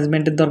কিছু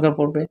ম্যানেজমেন্টের দরকার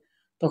পড়বে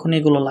তখন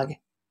এগুলো লাগে।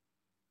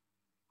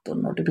 তো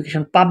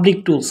নোটিফিকেশন, পাবলিক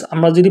টুলস,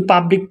 আমরা যদি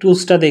পাবলিক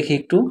টুলসটা দেখি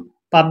একটু,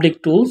 পাবলিক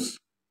টুলস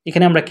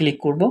এখানে আমরা ক্লিক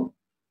করব,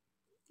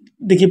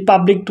 দেখি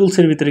পাবলিক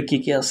টুলসের ভিতরে কি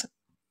কি আছে।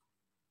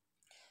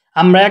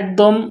 আমরা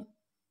একদম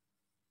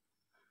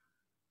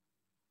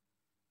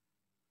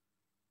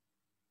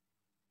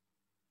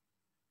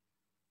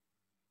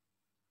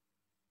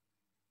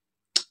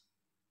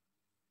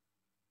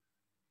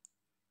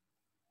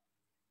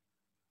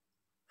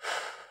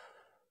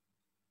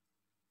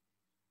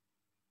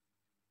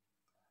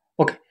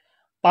ওকে,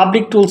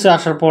 পাবলিক টুলসে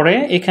আসার পরে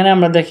এখানে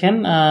আমরা দেখেন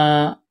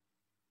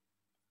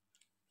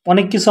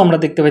অনেক কিছু আমরা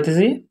দেখতে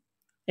পাইতেছি।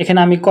 এখানে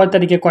আমি কয়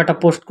তারিখে কয়টা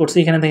পোস্ট করছি,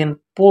 এখানে দেখেন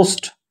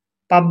post,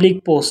 public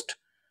post,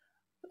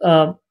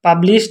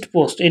 published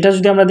post, এটা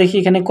যদি আমরা দেখি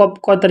এখানে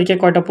কয় তারিখে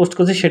কয়টা পোস্ট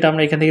করছি সেটা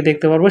আমরা এখান থেকে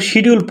দেখতে পারবো।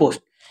 শিডিউল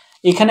পোস্ট,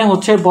 এখানে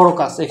হচ্ছে বড়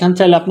কাজ, এখানে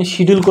চাইলে আপনি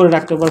শিডিউল করে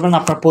রাখতে পারবেন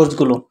আপনার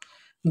পোস্টগুলো।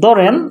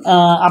 ধরেন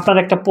আপনার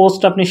একটা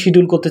পোস্ট আপনি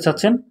শিডিউল করতে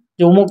চাচ্ছেন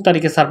যে অমুক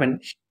তারিখে ছাড়বেন,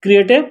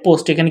 ক্রিয়েটে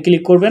পোস্ট, এখানে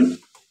ক্লিক করবেন।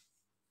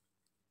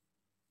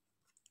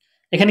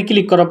 এখানে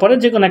ক্লিক করার পরে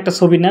যে কোনো একটা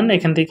ছবি নেন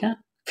এখান থেকে,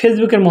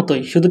 ফেসবুকের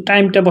মতোই, শুধু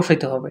টাইমটা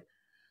বসাইতে হবে।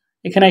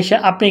 এখানে এসে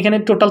আপনি এখানে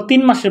টোটাল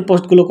 3 মাসের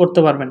পোস্টগুলো করতে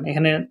পারবেন।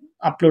 এখানে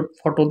আপলোড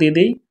ফটো দিয়ে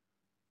দেই।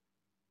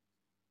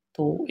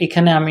 তো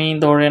এখানে আমি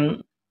ধরেন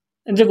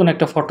যে কোনো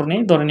একটা ফটো নেই,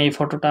 ধরেন এই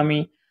ফটোটা আমি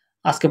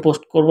আজকে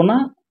পোস্ট করব না,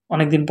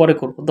 অনেকদিন পরে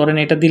করব। ধরেন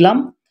এটা দিলাম,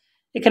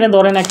 এখানে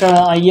ধরেন একটা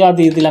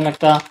দিয়ে দিলাম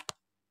একটা,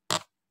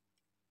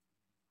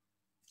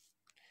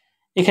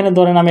 এখানে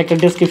ধরেন আমি একটা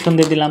ডেসক্রিপশন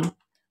দিয়ে দিলাম।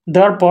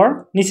 দেওয়ার পর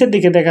নিচের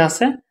দিকে দেখা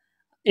আছে,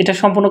 এটা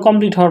সম্পূর্ণ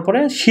কমপ্লিট হওয়ার পরে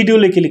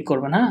শিডিউলে ক্লিক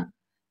করবেন। হ্যাঁ,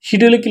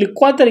 শিডিউলে ক্লিক,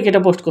 কয় তারিখে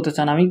এটা পোস্ট করতে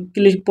চান? আমি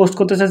পোস্ট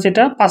করতে চাচ্ছি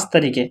এটা 5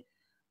 তারিখে।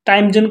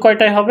 টাইম জোন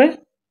কয়টায় হবে?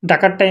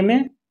 ঢাকার টাইমে।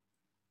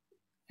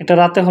 এটা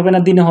রাতে হবে না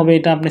দিনে হবে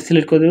এটা আপনি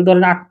সিলেক্ট করে দেবেন।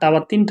 ধরেন 8টা বা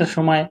 3টার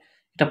সময়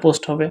এটা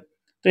পোস্ট হবে।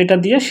 তো এটা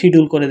দিয়ে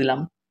শিডিউল করে দিলাম।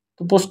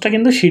 তো পোস্টটা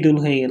কিন্তু শিডিউল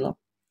হয়ে গেল।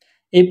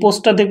 এই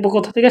পোস্টটা দেখব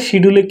কোথা থেকে?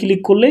 শিডিউলে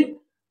ক্লিক করলেই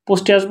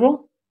পোস্টে আসবো।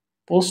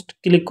 পোস্ট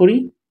ক্লিক করি।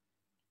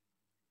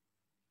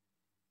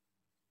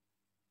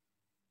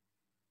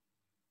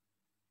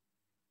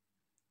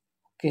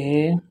 ওকে,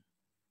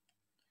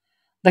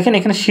 দেখেন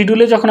এখানে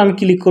শিডিউলে যখন আমি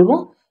ক্লিক করব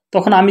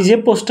তখন আমি যে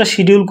পোস্টটা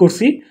শিডিউল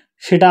করছি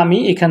সেটা আমি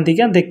এখান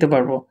থেকে দেখতে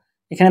পারবো।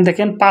 এখানে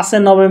দেখেন 5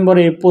 নভেম্বর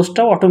এই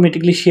পোস্টটা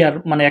অটোমেটিকলি শেয়ার,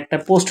 মানে একটা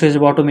পোস্ট হয়ে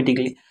যাবে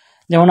অটোমেটিকলি।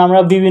 যেমন আমরা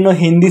বিভিন্ন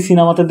হিন্দি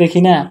সিনেমাতে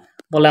দেখি না,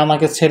 বলে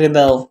আমাকে ছেড়ে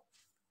দাও,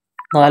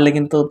 নাহলে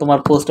কিন্তু তোমার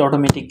পোস্ট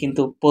অটোমেটিক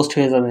কিন্তু পোস্ট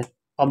হয়ে যাবে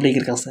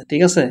পাবলিকের কাছে,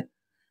 ঠিক আছে?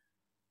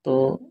 তো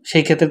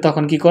সেই ক্ষেত্রে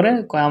তখন কি করে,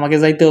 কয় আমাকে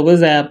যাইতে হবে,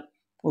 যে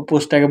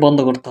পোস্টটাকে বন্ধ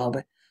করতে হবে।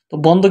 তো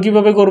বন্ধ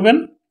কিভাবে করবেন?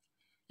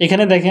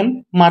 এখানে দেখেন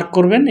মার্ক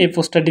করবেন এই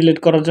পোস্টটা ডিলিট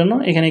করার জন্য,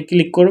 এখানে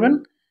ক্লিক করবেন।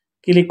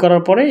 ক্লিক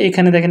করার পরে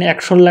এখানে দেখেন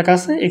অ্যাকশন লেখা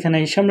আছে, এখানে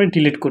এসে আমরা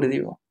ডিলিট করে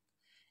দিব।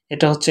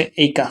 এটা হচ্ছে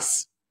এই কাজ।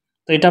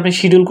 তো এটা আপনি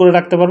শিডিউল করে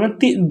রাখতে পারবেন,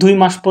 2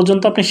 মাস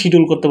পর্যন্ত আপনি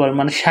শিডিউল করতে পারবেন,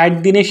 মানে 60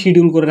 দিনে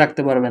শিডিউল করে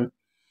রাখতে পারবেন।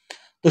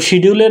 তো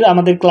শিডিউলের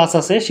আমাদের ক্লাস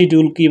আছে,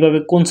 শিডিউল কিভাবে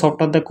কোন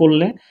সফটওয়্যারটা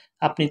করলে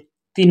আপনি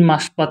 3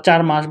 মাস বা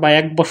 4 মাস বা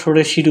 1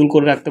 বছরের শিডিউল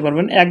করে রাখতে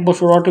পারবেন। 1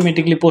 বছর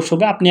অটোমেটিকলি পোস্ট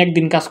হবে, আপনি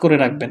একদিন কাজ করে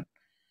রাখবেন।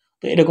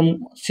 তো এরকম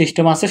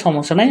সিস্টেম আছে,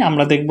 সমস্যা নাই,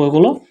 আমরা দেখবো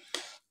এগুলো।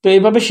 তো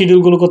এইভাবে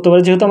শিডিউলগুলো করতে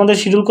পারি। যেহেতু আমাদের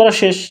শিডিউল করা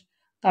শেষ,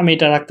 আমি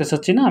এটা রাখতে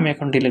চাচ্ছি না, আমি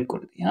এখন ডিলিট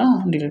করে দিই। হ্যাঁ,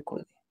 ডিলিট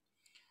করে দিই।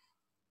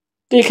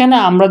 তো এখানে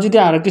আমরা যদি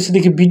আরো কিছু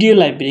দেখি, ভিডিও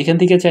লাইব্রেরি, এখান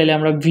থেকে চাইলে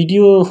আমরা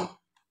ভিডিও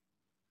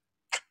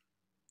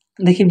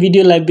দেখি,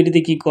 ভিডিও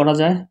লাইব্রেরিতে কি করা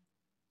যায়।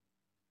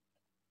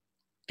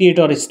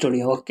 ক্রিয়েটর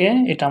স্টুডিও, ওকে,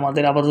 এটা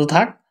আমাদের আপাতত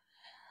থাক।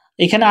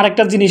 এখানে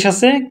আরেকটা জিনিস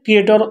আছে,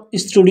 ক্রিয়েটর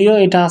স্টুডিও,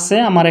 এটা আছে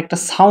আমার একটা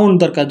সাউন্ড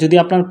দরকার, যদি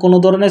আপনার কোনো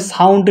ধরনের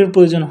সাউন্ডের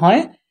প্রয়োজন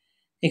হয়,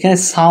 এখানে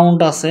সাউন্ড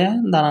আছে,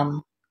 দাঁড়ান,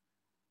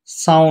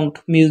 sound,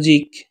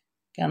 music,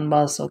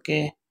 canvas, okay,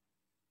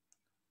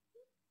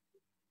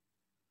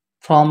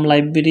 from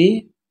library,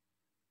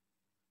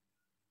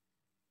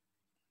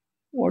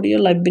 audio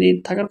library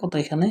থাকার কথা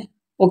এখানে।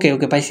 ওকে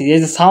ওকে, পাইছি, এই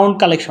যে সাউন্ড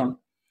কালেকশন,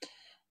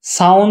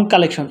 সাউন্ড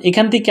কালেকশন,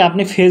 এখান থেকে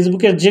আপনি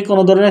ফেসবুকের যে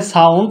কোনো ধরনের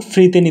সাউন্ড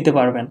ফ্রিতে নিতে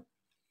পারবেন।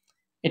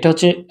 এটা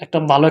হচ্ছে একটা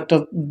ভালো একটা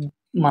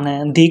মানে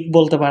দিক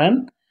বলতে পারেন।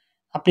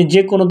 আপনি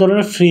যে কোনো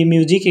ধরনের ফ্রি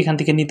মিউজিক এখান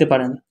থেকে নিতে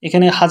পারেন।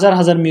 এখানে হাজার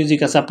হাজার মিউজিক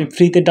আছে, আপনি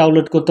ফ্রিতে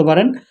ডাউনলোড করতে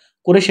পারেন,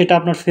 করে সেটা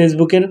আপনার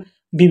ফেসবুকের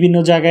বিভিন্ন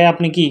জায়গায়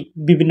আপনি কি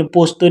বিভিন্ন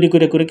পোস্ট তৈরি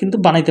করে করে কিন্তু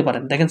বানাইতে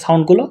পারেন। দেখেন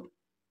সাউন্ডগুলো,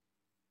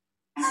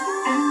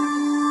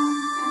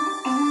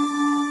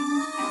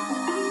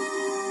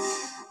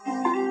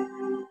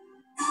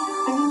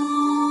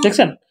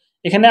 দেখছেন?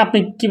 এখানে আপনি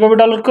কিভাবে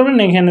ডাউনলোড করবেন,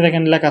 এখানে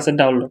দেখেন লেখা আছে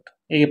ডাউনলোড,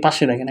 এই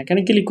পাশে দেখেন, এখানে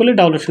ক্লিক করলে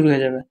ডাউনলোড শুরু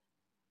হয়ে যাবে।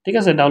 ঠিক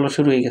আছে, ডাউনলোড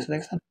শুরু হয়ে গেছে,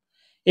 দেখছেন?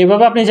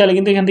 এভাবে আপনি চাইলে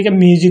কিন্তু এখান থেকে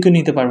মিউজিকও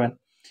নিতে পারবেন।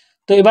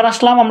 তো এবার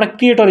আসলাম আমরা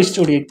ক্রিয়েটর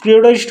স্টুডিও।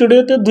 ক্রিয়েটর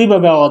স্টুডিওতে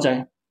দুইভাবে পাওয়া যায়।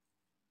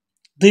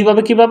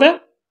 দুইভাবে কিভাবে?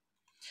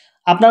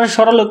 আপনারা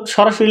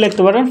সরাসরি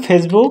লিখতে পারেন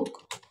ফেসবুক,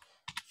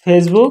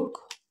 ফেসবুক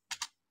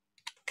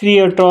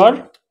ক্রিয়েটর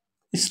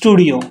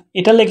স্টুডিও,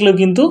 এটা লিখলেও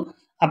কিন্তু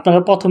আপনারা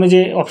প্রথমে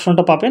যে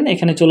অপশনটা পাবেন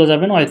এখানে চলে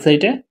যাবেন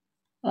ওয়েবসাইটে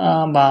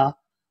বা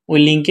ওই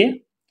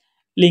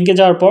লিঙ্কে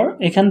যাওয়ার পর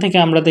এখান থেকে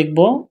আমরা দেখব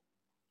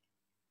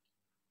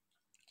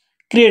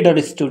ক্রিয়েটর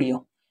স্টুডিও।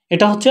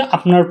 এটা হচ্ছে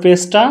আপনার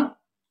পেজটা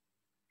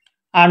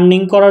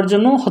আর্নিং করার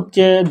জন্য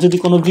হচ্ছে, যদি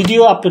কোনো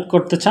ভিডিও আপলোড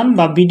করতে চান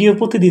বা ভিডিও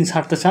প্রতিদিন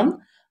ছাড়তে চান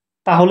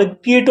তাহলে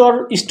ক্রিয়েটর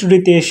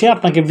স্টুডিওতে এসে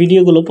আপনাকে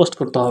ভিডিওগুলো পোস্ট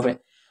করতে হবে।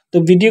 তো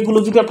ভিডিওগুলো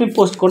যদি আপনি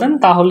পোস্ট করেন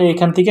তাহলে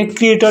এখান থেকে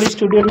ক্রিয়েটর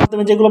স্টুডিওর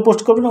মাধ্যমে যেগুলো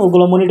পোস্ট করবেন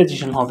ওগুলো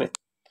মনিটাইজেশন হবে,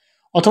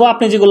 অথবা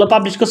আপনি যেগুলো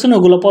পাবলিশ করছেন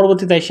ওগুলো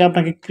পরবর্তীতে এসে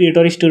আপনাকে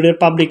ক্রিয়েটর স্টুডিওর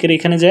পাবলিকের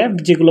এখানে যায়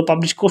যেগুলো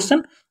পাবলিশ করছেন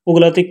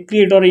ওগুলোতে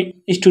ক্রিয়েটর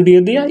স্টুডিও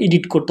দিয়ে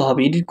এডিট করতে হবে।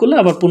 এডিট করলে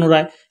আবার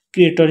পুনরায়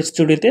ক্রিয়েটর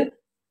স্টুডিওতে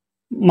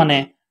মানে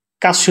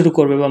কাজ শুরু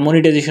করবে বা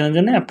মনিটাইজেশনের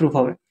জন্য অ্যাপ্রুভ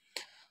হবে।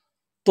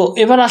 তো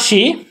এবার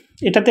আসি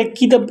এটাতে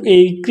কি,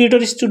 এই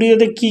ক্রিয়েটর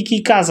স্টুডিওতে কি কি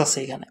কাজ আছে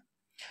এখানে।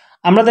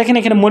 আমরা দেখেন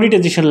এখানে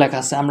মনিটাইজেশন লেখা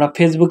আছে। আমরা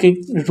ফেসবুকে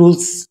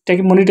রুলসটা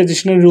কি,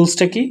 মনিটাইজেশনের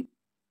রুলসটা কি,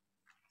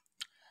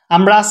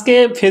 আমরা আজকে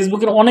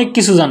ফেসবুকের অনেক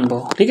কিছু জানবো,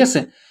 ঠিক আছে।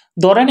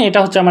 ধরেন এটা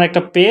হচ্ছে আমার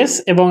একটা পেজ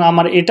এবং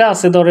আমার এটা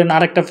আছে ধরেন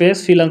আরেকটা page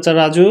freelancer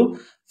Raju,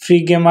 free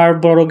gamer,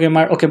 বড়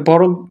গেমার, ওকে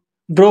বড়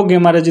ব্রো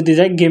গেমারে যদি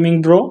যাই গেমিং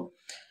ব্রো,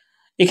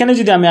 এখানে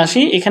যদি আমি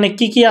আসি এখানে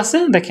কি কি আছে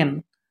দেখেন,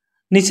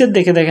 নিচের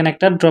দেখে দেখেন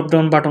একটা ড্রপ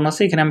ডাউন বাটন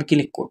আছে, এখানে আমি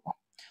ক্লিক করব।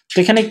 তো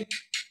এখানে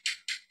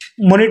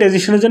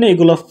মনিটাইজেশনের জন্য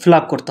এগুলো ফিল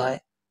আপ করতে হয়,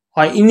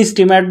 হয়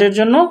ইনস্ট্রিম অ্যাডের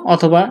জন্য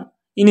অথবা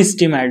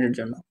ইনস্ট্রিম অ্যাডের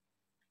জন্য।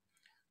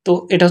 তো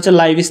এটা হচ্ছে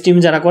লাইভ স্ট্রিম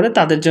যারা করে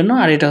তাদের জন্য,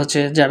 আর এটা হচ্ছে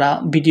যারা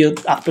ভিডিও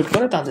আপলোড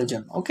করে তাদের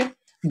জন্য। ওকে,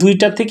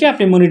 দুইটার থেকে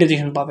আপনি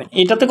মনিটাইজেশন পাবেন।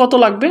 এটাতে কত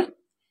লাগবে?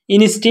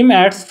 Instream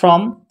ads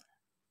from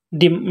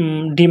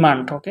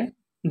demand. Okay,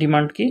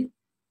 demand কি,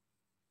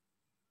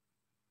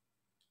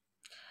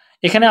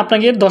 এখানে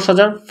আপনাকে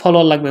 10,000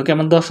 ফলোয়ার লাগবে। ওকে,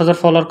 আমার 10,000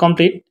 ফলোয়ার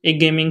কমপ্লিট। এই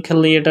গেমিং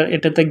খেলি,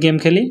 এটাতে গেম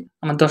খেলি,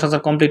 আমার 10,000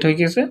 কমপ্লিট হয়ে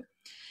গেছে।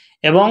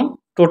 এবং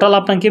টোটাল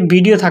আপনাকে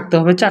ভিডিও থাকতে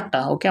হবে 4টা।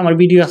 ওকে, আমার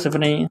ভিডিও আছে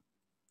মানে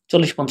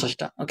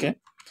 40-50টা। ওকে,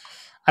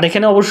 আর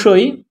এখানে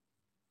অবশ্যই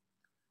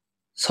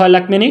 6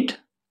 লাখ মিনিট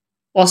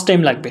ওয়াচ টাইম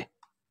লাগবে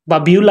বা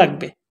ভিউ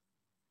লাগবে,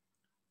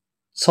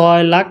 6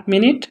 লাখ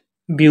মিনিট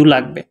ভিউ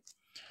লাগবে।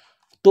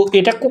 তো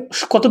এটা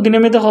কত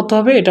দিনের মধ্যে হতে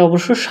হবে? এটা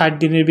অবশ্য 60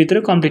 দিনের ভিতরে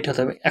কমপ্লিট হতে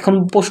হবে। এখন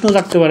প্রশ্ন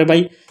থাকতে পারে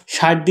ভাই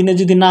 60 দিনে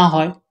যদি না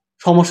হয়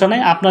সমস্যা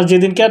নেই, আপনার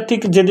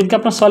যেদিনকে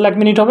আপনার 6 লাখ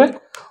মিনিট হবে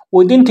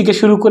ওই দিন থেকে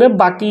শুরু করে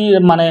বাকি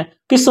মানে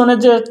পিছনের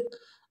যে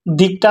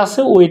দিকটা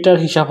আছে ওইটার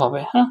হিসাব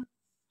হবে। হ্যাঁ,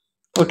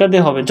 ওটা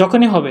দিয়ে হবে,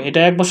 যখনই হবে, এটা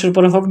 1 বছর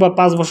পরে হোক বা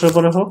 5 বছর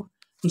পরে হোক,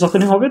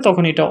 যখনই হবে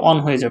তখন এটা অন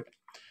হয়ে যাবে।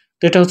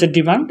 তো এটা হচ্ছে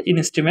ডিমান্ড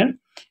ইনস্ট্রিমের।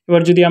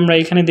 এবার যদি আমরা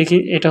এখানে দেখি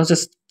এটা হচ্ছে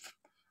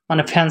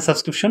মানে ফ্যান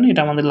সাবস্ক্রিপশন,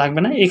 এটা আমাদের লাগবে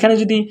না। এখানে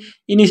যদি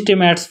ইনস্ট্রিম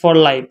অ্যাডস ফর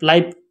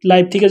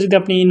লাইভ থেকে যদি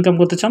আপনি ইনকাম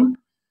করতে চান,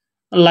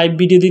 লাইভ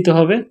ভিডিও দিতে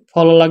হবে,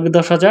 ফলো লাগবে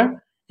 10,000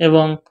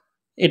 এবং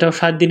এটাও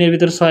 60 দিনের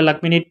ভিতরে 6 লাখ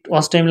মিনিট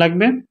ওয়াচ টাইম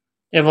লাগবে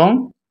এবং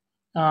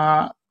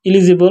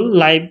ইলিজিবল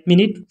লাইভ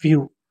মিনিট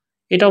ভিউ,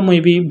 এটাও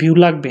মেবি ভিউ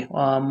লাগবে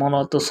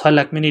মূলত 6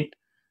 লাখ মিনিট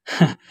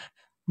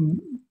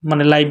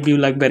মানে লাইভ ভিউ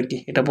লাগবে আর কি,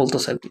 এটা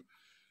বলতেছে আর কি।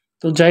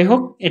 তো যাই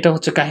হোক, এটা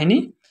হচ্ছে কাহিনী।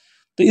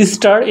 তো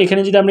স্টার,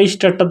 এখানে যদি আমরা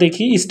স্টারটা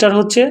দেখি, স্টার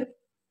হচ্ছে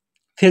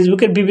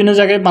ফেসবুকের বিভিন্ন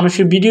জায়গায়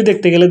মানুষের ভিডিও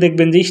দেখতে গেলে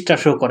দেখবেন যে স্টার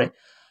শো করে।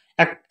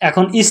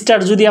 এখন স্টার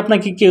যদি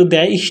আপনাকে কেউ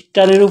দেয়,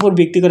 স্টারের উপর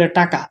ভিত্তি করে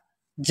টাকা,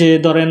 যে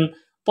ধরেন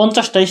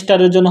 50টা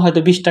স্টারের জন্য হয়তো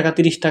 20 টাকা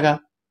 30 টাকা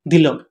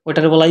দিল,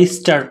 ওইটারে বলা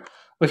স্টার।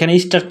 ওইখানে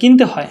স্টার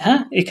কিনতে হয়। হ্যাঁ,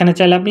 এখানে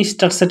চাইলে আপনি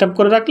স্টার সেট আপ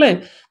করে রাখলে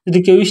যদি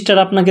কেউ স্টার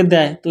আপনাকে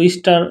দেয় তো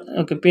স্টার,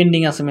 ওকে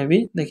পেন্ডিং আছে মেবি,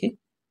 দেখি।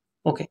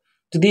 ওকে,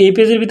 যদি এই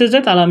পেজের ভিতরে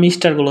যায় তাহলে আমি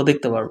স্টারগুলো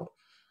দেখতে পারবো,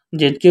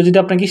 যে কেউ যদি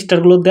আপনাকে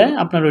স্টারগুলো দেয়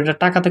আপনার ওইটা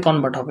টাকাতে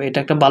কনভার্ট হবে। এটা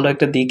একটা ভালো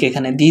একটা দিক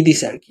এখানে দিয়ে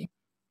দিছে আর কি।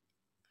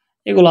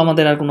 এগুলো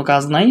আমাদের আর কোনো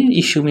কাজ নাই।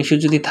 মিস্যু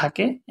যদি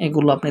থাকে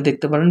এগুলো আপনি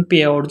দেখতে পারেন। পে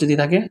আউট যদি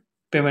থাকে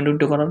পেমেন্ট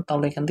উইথড্র করার,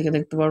 তাহলে এখান থেকে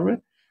দেখতে পারবে।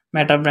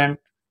 মেটা ব্র্যান্ড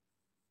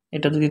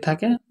এটা যদি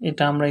থাকে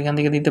এটা আমরা এখান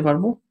থেকে দিতে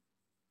পারবো।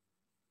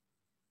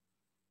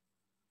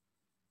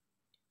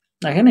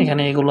 দেখেন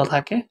এখানে এগুলো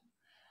থাকে,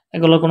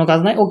 এগুলোর কোনো কাজ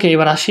নাই। ওকে,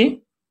 এবার আসি।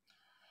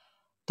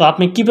 তো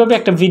আপনি কিভাবে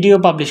একটা ভিডিও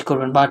পাবলিশ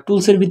করবেন বা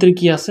টুলসের ভিতরে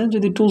কি আছে,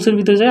 যদি টুলসের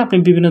ভিতরে যায় আপনি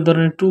বিভিন্ন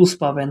ধরনের টুলস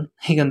পাবেন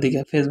এখান থেকে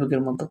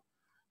ফেসবুকের মতো।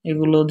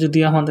 এগুলো যদি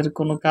আমাদের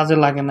কোনো কাজে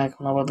লাগে না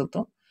এখন আপাতত।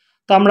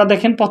 তো আমরা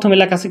দেখেন প্রথমে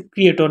লেখা আছে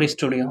ক্রিয়েটর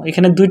স্টুডিও,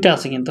 এখানে 2টা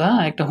আছে কিন্তু।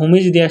 হ্যাঁ, একটা হোমে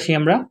যদি আসি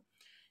আমরা,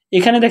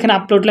 এখানে দেখেন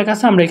আপলোড লেখা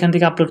আছে, আমরা এখান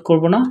থেকে আপলোড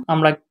করব না,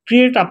 আমরা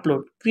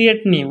ক্রিয়েট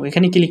নিউ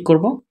এখানে ক্লিক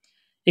করব।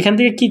 এখান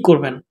থেকে কি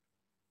করবেন?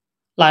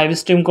 লাইভ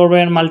স্ট্রিম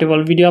করবেন, মাল্টিপল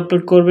ভিডিও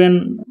আপলোড করবেন,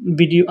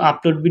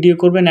 ভিডিও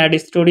করবেন, অ্যাড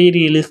স্টোরি,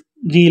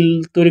 রিল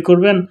তৈরি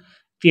করবেন,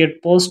 ক্রিয়েট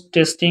পোস্ট,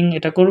 টেস্টিং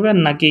এটা করবেন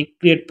নাকি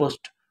ক্রিয়েট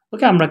পোস্ট।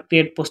 ওকে, আমরা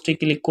ক্রিয়েট পোস্টে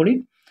ক্লিক করি।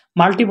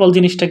 মাল্টিপল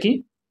জিনিসটা কি?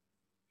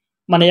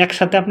 মানে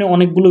একসাথে আপনি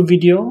অনেকগুলো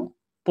ভিডিও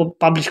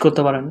পাবলিশ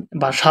করতে পারেন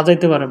বা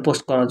সাজাইতে পারেন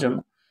পোস্ট করার জন্য।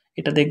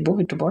 এটা দেখব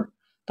একটু পর।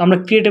 তো আমরা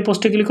ক্রিয়েট এ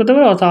পোস্টে ক্লিক করতে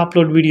পারি অথবা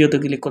আপলোড ভিডিওতে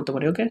ক্লিক করতে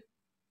পারি। ওকে,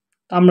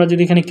 তো আমরা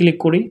যদি এখানে ক্লিক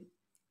করি,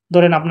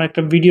 ধরেন আপনার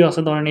একটা ভিডিও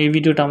আছে, ধরেন এই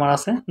ভিডিওটা আমার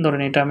আছে,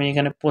 ধরেন এটা আমি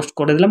এখানে পোস্ট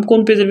করে দিলাম। কোন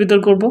পেজের ভিতর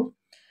করব?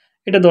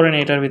 এটা ধরেন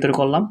এটার ভিতর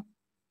করলাম।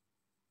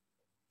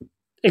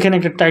 এখানে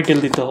একটা টাইটেল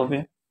দিতে হবে,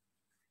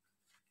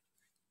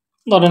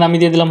 ধরেন আমি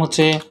দিয়ে দিলাম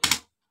হচ্ছে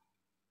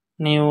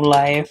নিউ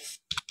লাইফ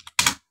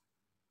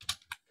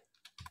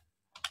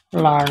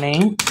লার্নিং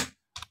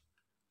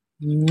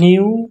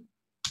নিউ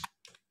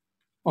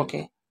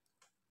ওকে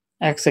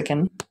এক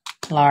second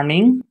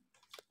learning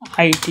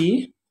IT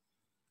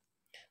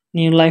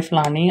new life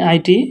learning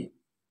IT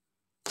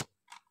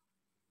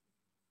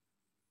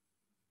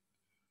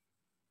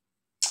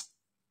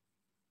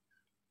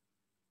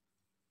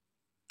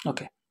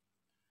okay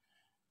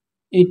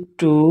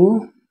ইটু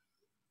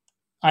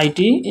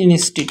IT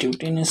institute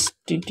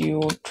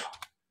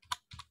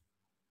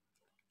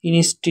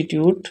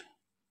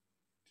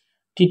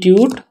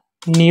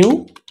new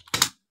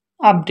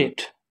update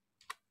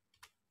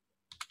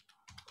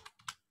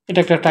এটা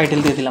একটা টাইটেল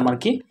দিয়ে দিলাম আর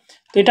কি।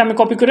 তো এটা আমি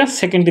কপি করে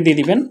সেকেন্ডে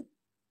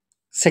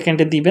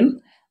দিবেন।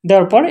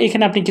 দেওয়ার পর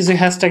এখানে আপনি কিছু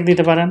হ্যাশট্যাগ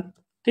দিতে পারেন,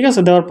 ঠিক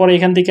আছে। দেওয়ার পর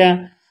এখান থেকে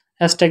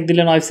হ্যাশট্যাগ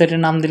দিলেন, ওয়েবসাইটের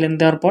নাম দিলেন,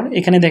 দেওয়ার পর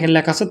এখানে দেখেন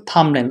লেখা আছে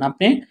থাম্বনেল।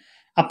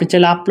 আপনি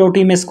চাইলে আপলোড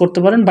ইমেজ করতে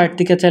পারেন, বাইরে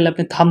থেকে চাইলে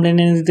আপনি থাম্বনেল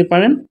এনে দিতে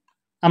পারেন।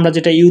 আমরা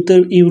যেটা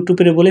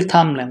ইউটিউবে বলি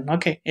থাম্বনেল,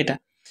 ওকে, এটা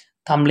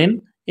থাম্বনেল।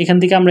 এখান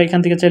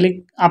থেকে চাইলে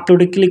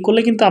আপলোডে ক্লিক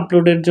করলে কিন্তু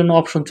আপলোডের জন্য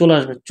অপশন চলে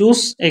আসবে, চুজ।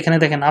 এখানে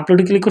দেখেন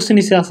আপলোডে ক্লিক করছি,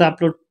 নিচে আছে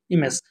আপলোড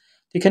ইমেজ।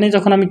 এখানে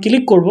যখন আমি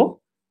ক্লিক করব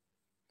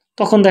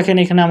তখন দেখেন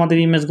এখানে আমাদের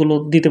ইমেজগুলো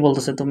দিতে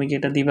বলতেছে, তুমি কি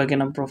এটা দিবা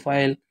কিনা,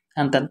 প্রোফাইল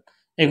হ্যান ত্যান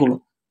এগুলো।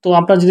 তো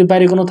আপনার যদি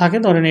বাইরে কোনো থাকে,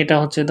 ধরেন এটা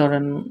হচ্ছে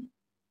ধরেন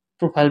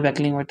প্রোফাইল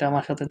ব্যাকলিং, ওইটা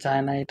আমার সাথে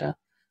চায় না, এটা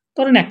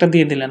ধরেন একটা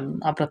দিয়ে দিলেন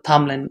আপনার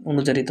থাম্বনেল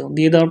অনুযায়ী। তো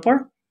দিয়ে দেওয়ার পর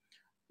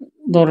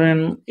ধরেন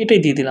এটাই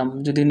দিয়ে দিলাম,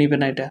 যদি নিবে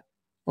না এটা,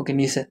 ওকে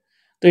নিচে।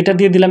 তো এটা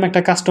দিয়ে দিলাম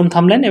একটা কাস্টম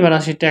থাম্বনেল। এবার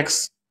আসি ট্যাক্স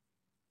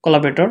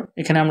কোলাবরেটর।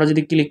 এখানে আমরা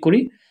যদি ক্লিক করি,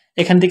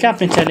 এখান থেকে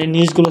আপনি চাইলে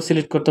নিউজগুলো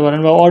সিলেক্ট করতে পারেন,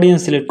 বা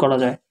অডিয়েন্স সিলেক্ট করা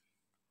যায়,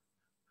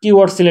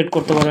 কিওয়ার্ড সিলেক্ট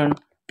করতে পারেন,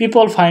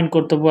 পিপল ফাইন্ড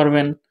করতে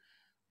পারবেন।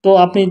 তো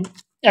আপনি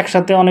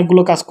একসাথে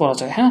অনেকগুলো কাজ করা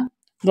যায়, হ্যাঁ।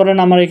 ধরেন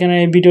আমার এখানে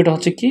এই ভিডিওটা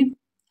হচ্ছে কি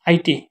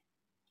আইটি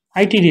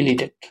আইটি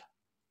রিলেটেড,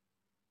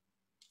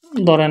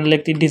 ধরেন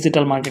লিখতি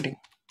digital marketing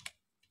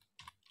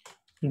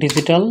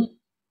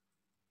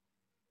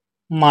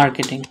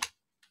marketing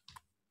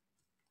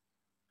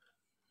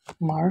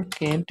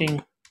marketing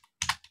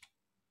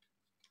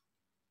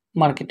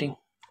marketing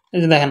এই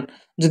যে দেখেন,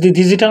 যদি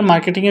ডিজিটাল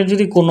মার্কেটিং এর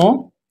যদি কোনো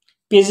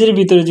পেজের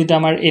ভিতরে যদি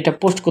আমার এটা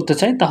পোস্ট করতে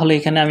চাই, তাহলে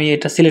এখানে আমি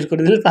এটা সিলেক্ট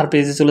করে দিলে তার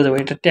পেজে চলে যাবে।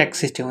 এটা ট্যাগ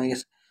সিস্টেম হয়ে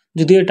গেছে,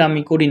 যদিও এটা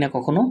আমি করি না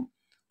কখনো,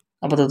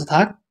 আপাতত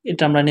থাক।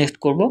 এটা আমরা নেক্সট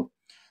করব।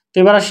 তো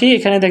এবার আসি,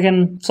 এখানে দেখেন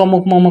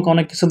চমক মমক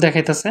অনেক কিছু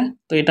দেখাইতেছে,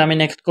 তো এটা আমি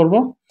নেক্সট করব।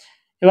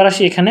 এবার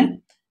আসি এখানে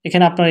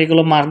আপনারা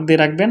এগুলো মার্ক দিয়ে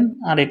রাখবেন।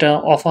 আর এটা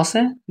অফ আছে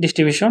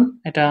ডিস্ট্রিবিউশন,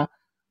 এটা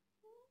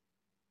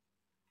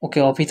ওকে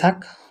অফই থাক,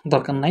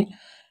 দরকার নাই।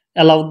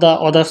 অ্যালাউ দ্য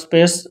আদার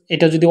স্পেস,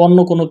 এটা যদি অন্য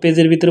কোনো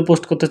পেজের ভিতরে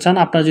পোস্ট করতে চান,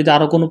 আপনার যদি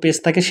আরও কোনো পেজ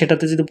থাকে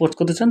সেটাতে যদি পোস্ট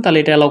করতে চান, তাহলে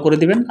এটা অ্যালাউ করে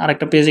দিবেন। আর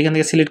একটা পেজ এখান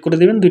থেকে সিলেক্ট করে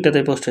দিবেন, দুইটাতে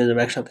পোস্ট হয়ে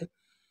যাবে একসাথে।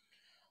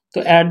 তো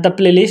অ্যাড দ্য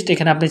প্লে লিস্ট,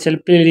 এখানে আপনি চাইলে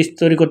প্লে লিস্ট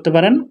তৈরি করতে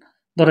পারেন।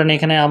 ধরেন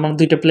এখানে আমার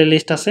দুইটা প্লে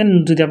লিস্ট আছে,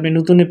 যদি আপনি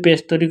নতুন পেজ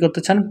তৈরি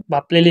করতে চান বা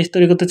প্লে লিস্ট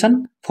তৈরি করতে চান,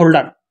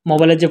 ফোল্ডার,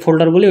 মোবাইলের যে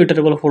ফোল্ডার বলি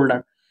ওইটারে বলে ফোল্ডার,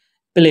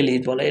 প্লে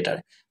লিস্ট বলে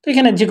এটারে। তো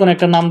এখানে যে কোনো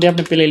একটা নাম দিয়ে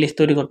আপনি প্লে লিস্ট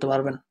তৈরি করতে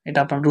পারবেন, এটা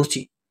আপনার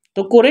রুচি।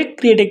 তো করে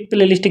ক্রিয়েট এ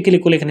প্লে লিস্টে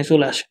ক্লিক করলে এখানে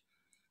চলে আসে,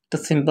 এটা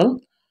সিম্পল।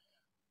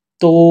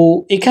 তো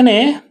এখানে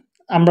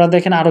আমরা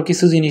দেখেন আরও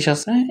কিছু জিনিস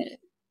আছে,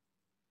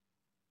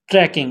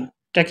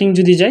 ট্র্যাকিং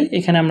যদি যাই,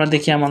 এখানে আমরা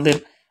দেখি আমাদের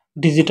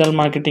ডিজিটাল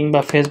মার্কেটিং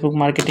বা ফেসবুক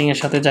মার্কেটিংয়ের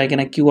সাথে যায়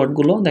কিনা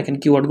কিওয়ার্ডগুলো, দেখেন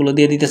কিওয়ার্ডগুলো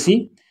দিয়ে দিতেছি।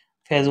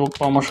 ফেসবুক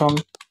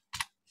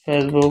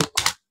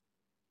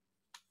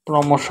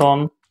প্রমোশন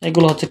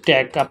এগুলো হচ্ছে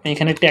ট্যাগ, আপনি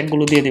এখানে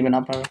ট্যাগগুলো দিয়ে দিবেন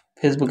আপনার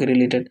ফেসবুকে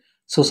related.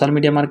 Social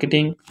media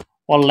marketing,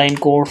 online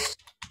course,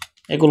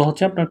 এগুলো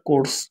হচ্ছে আপনার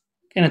কোর্স,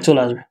 এখানে চলে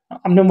আসবে।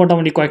 আপনি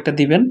মোটামুটি কয়েকটা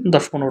দিবেন,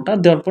 10-15টা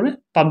দেওয়ার পরে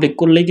পাবলিক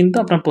করলেই কিন্তু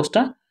আপনার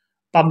পোস্টটা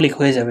পাবলিক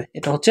হয়ে যাবে।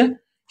 এটা হচ্ছে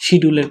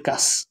শিডিউলের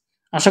কাজ।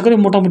 আশা করি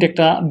মোটামুটি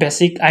একটা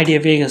বেসিক আইডিয়া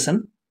পেয়ে গেছেন।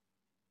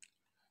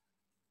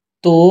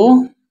 তো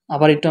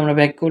আবার একটু আমরা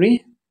ব্যাক করি,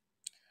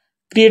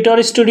 ক্রিয়েটর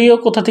স্টুডিও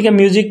কোথা থেকে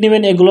মিউজিক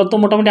নেবেন এগুলো তো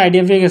মোটামুটি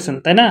আইডিয়া পেয়ে গেছেন,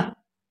 তাই না?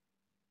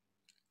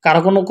 কারো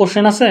কোনো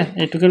কোশ্চেন আছে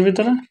এইটুকুর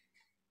ভিতরে?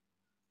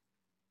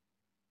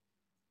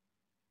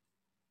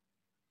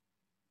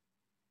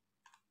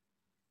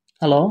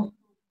 হ্যালো,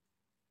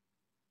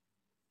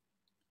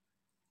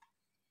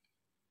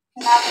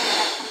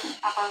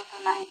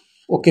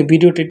 ওকে,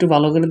 ভিডিওটা একটু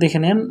ভালো করে দেখে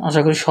নেন।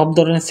 আশা করি সব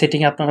ধরনের সেটিং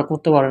আপনারা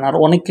করতে পারেন, আর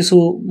অনেক কিছু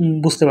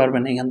বুঝতে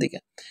পারবেন এখান থেকে।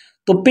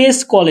 তো পেজ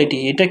কোয়ালিটি,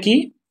 এটা কি?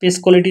 পেজ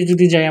কোয়ালিটি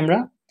যদি যাই আমরা,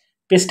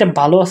 পেজটা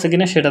ভালো আছে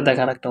কিনা সেটা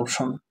দেখার একটা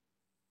অপশন,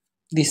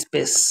 দিস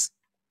পেজ।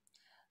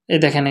 এই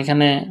দেখেন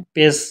এখানে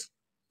পেজ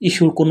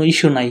কোনো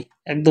ইস্যু নাই,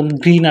 একদম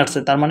গ্রিন আসছে,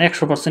 তার মানে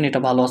 100% এটা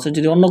ভালো আছে।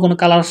 যদি অন্য কোনো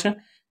কালার আসে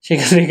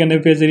সেক্ষেত্রে এখানে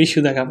পেজের ইস্যু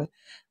দেখাবে,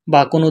 বা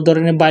কোনো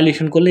ধরনের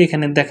ভায়োলেশন করলে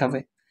এখানে দেখাবে।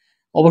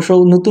 অবশ্য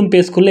নতুন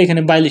পেজ করলে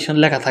এখানে ভায়োলেশন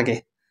লেখা থাকে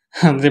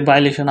যে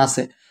ভায়োলেশন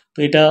আছে, তো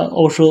এটা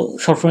অবশ্য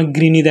সবসময়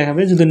গ্রিনই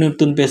দেখাবে যদি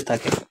নতুন পেজ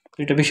থাকে, তো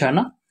এটা বিষয়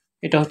না।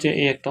 এটা হচ্ছে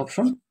এই একটা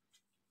অপশন।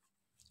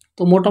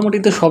 তো মোটামুটি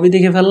তো সবই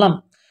দেখে ফেললাম।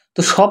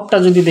 তো সবটা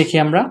যদি দেখি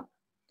আমরা,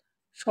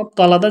 সব তো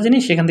আলাদা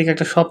জিনিস, এখান থেকে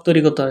একটা শপ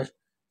তৈরি করতে হয়।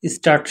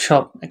 স্টার্ট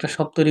শপ, একটা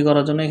শপ তৈরি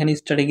করার জন্য এখানে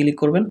স্টার্টে ক্লিক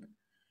করবেন।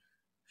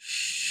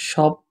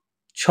 শপ,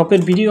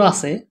 শপের ভিডিও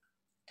আছে,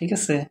 ঠিক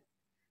আছে,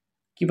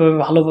 কিভাবে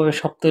ভালোভাবে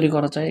শপ তৈরি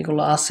করা যায়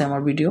এগুলো আছে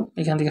আমার ভিডিও,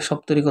 এখান থেকে শপ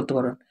তৈরি করতে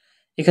পারবেন।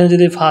 এখানে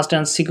যদি ফার্স্ট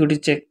অ্যান্ড সিকিউরিটি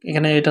চেক,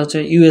 এখানে এটা হচ্ছে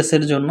ইউএস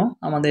এর জন্য,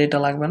 আমাদের এটা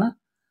লাগবে না,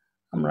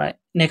 আমরা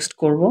নেক্সট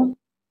করব।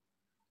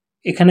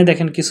 এখানে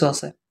দেখেন কিছু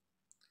আছে,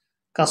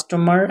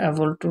 customer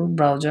able to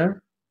browser,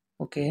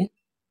 okay,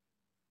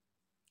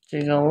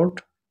 check out,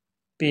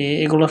 pay,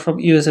 এগুলো সব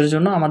ইউএস এর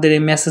জন্য। আমাদের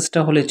এই মেসেজটা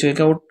হলে চেক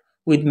আউট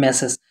উইথ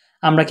মেসেজ।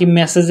 আমরা কি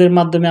মেসেজের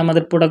মাধ্যমে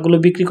আমাদের প্রোডাক্টগুলো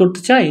বিক্রি করতে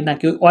চাই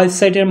নাকি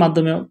ওয়েবসাইটের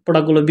মাধ্যমে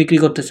প্রোডাক্টগুলো বিক্রি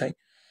করতে চাই,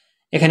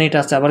 এখানে এটা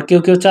আছে। আবার কেউ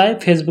কেউ চায়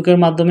ফেসবুকের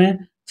মাধ্যমে,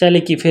 চাইলে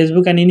কি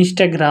ফেসবুক অ্যান্ড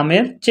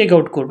ইনস্টাগ্রামের চেক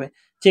আউট করবে।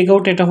 চেক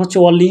আউট এটা হচ্ছে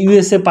অনলি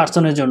ইউএসএ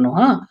পার্সনের জন্য,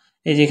 হ্যাঁ,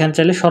 এই যে এখানে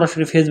চাইলে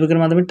সরাসরি ফেসবুকের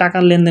মাধ্যমে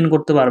টাকার লেনদেন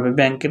করতে পারবে,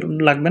 ব্যাংকের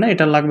লাগবে না,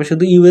 এটা লাগবে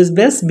শুধু ইউএস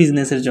বেস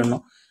বিজনেসের জন্য,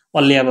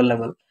 অনলি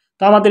অ্যাভেলেবল।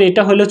 তো আমাদের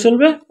এটা হলেও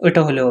চলবে,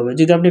 ওইটা হলেও হবে।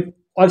 যদি আপনি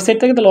ওয়েবসাইট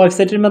থাকে তাহলে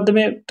ওয়েবসাইটের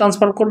মাধ্যমে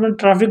ট্রান্সফার করবেন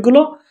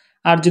ট্রাফিকগুলো,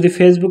 আর যদি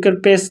ফেসবুকের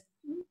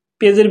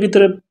পেজের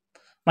ভিতরে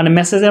মানে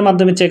মেসেজের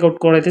মাধ্যমে চেক আউট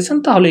করাইতেছেন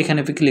তাহলে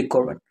এখানে ক্লিক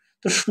করবেন।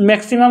 তো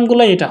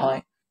ম্যাক্সিমামগুলো এটা হয়।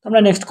 আমরা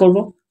নেক্সট করব।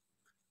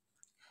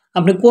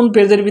 আপনি কোন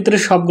পেজের ভিতরে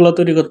সবগুলো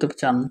তৈরি করতে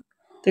চান,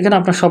 তো এখানে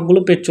আপনার সবগুলো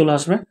পেজ চলে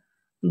আসবে।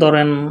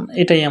 ধরেন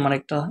এটাই আমার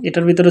একটা,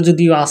 এটার ভিতরে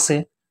যদিও আছে,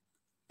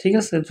 ঠিক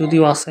আছে,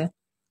 যদিও আছে,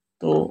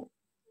 তো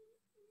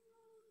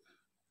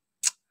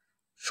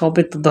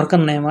সবের তো দরকার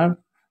নেই আমার,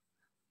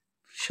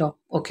 সব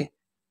ওকে।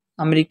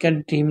 আমেরিকার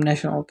ড্রিম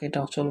নেশন, ওকে,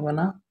 এটাও চলবে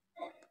না,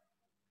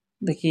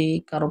 দেখি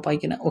কারো পাই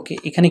কিনা, ওকে,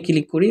 এখানে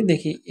ক্লিক করি,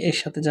 দেখি এর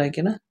সাথে যায়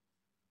কিনা।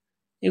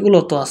 এগুলো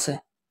তো আছে,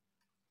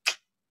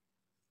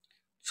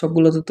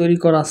 সবগুলো তো তৈরি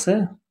করা আছে,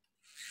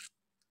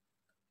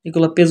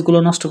 এগুলো পেজগুলো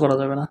নষ্ট করা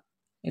যাবে না,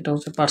 এটা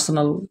হচ্ছে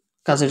পার্সোনাল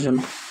কাজের জন্য।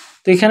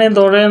 তো এখানে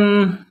ধরেন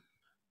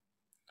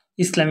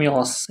ইসলামী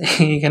ওয়াস,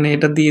 এখানে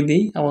এটা দিয়ে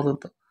দিই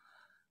আপাতত,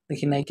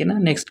 দেখি নাই কিনা,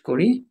 নেক্সট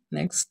করি,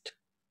 নেক্সট।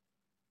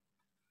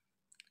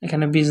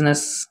 এখানে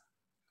বিজনেস,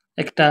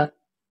 একটা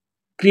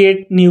ক্রিয়েট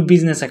নিউ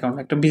বিজনেস অ্যাকাউন্ট,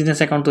 একটা বিজনেস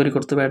অ্যাকাউন্ট তৈরি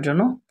করতে হবে এর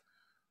জন্য।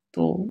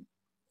 তো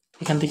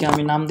এখান থেকে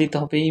আমি নাম দিতে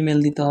হবে, ইমেল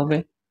দিতে হবে,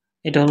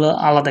 এটা হলো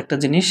আলাদা একটা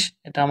জিনিস,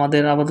 এটা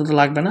আমাদের আপাতত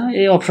লাগবে না।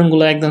 এই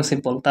অপশনগুলো একদম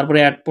সিম্পল। তারপরে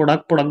অ্যাড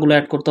প্রোডাক্টগুলো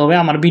অ্যাড করতে হবে,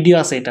 আমার ভিডিও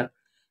আছে, এটা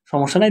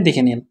সমস্যা নাই,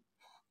 দেখে নিন।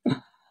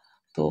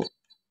 তো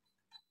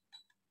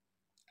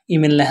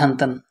ইমেল লেহান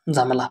তেন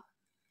ঝামেলা,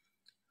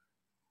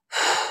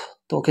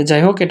 তো ওকে,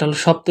 যাই হোক, এটা হলো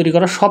সব তৈরি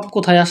করা। সব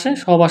কোথায় আসে,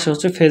 সব আসে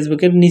হচ্ছে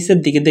ফেসবুকের নিচের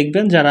দিকে,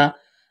 দেখবেন যারা,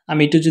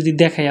 আমি একটু যদি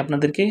দেখাই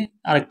আপনাদেরকে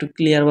আর একটু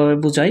ক্লিয়ারভাবে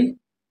বুঝাই,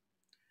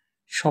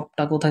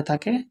 সবটা কোথায়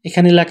থাকে,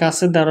 এখানে লেখা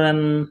আছে। ধরেন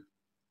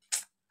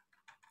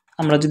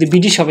আমরা যদি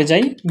বিডি শপে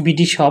যাই,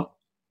 BD shop,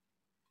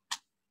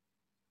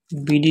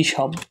 BD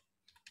shop,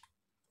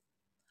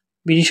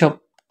 BD shop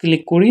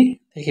click করি,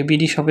 দেখি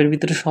বিডি শপের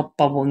ভিতরে সব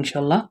পাবো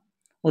ইনশাল্লাহ,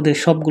 ওদের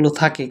সবগুলো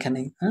থাকে এখানে,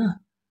 হ্যাঁ।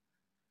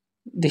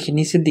 দেখি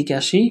নিচের দিকে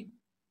আসি,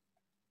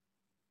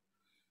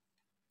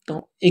 তো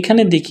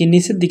এখানে দেখি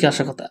নিচের দিকে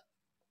আসার কথা,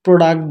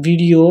 প্রোডাক্ট,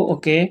 ভিডিও,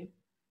 ওকে,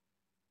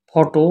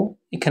 ফটো,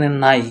 এখানে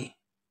নাই,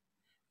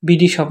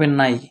 বিডি শপের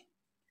নাই,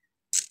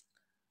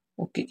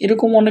 ওকে।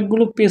 এরকম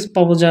অনেকগুলো পেজ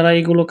পাবো যারা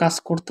এগুলো কাজ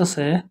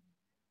করতেছে,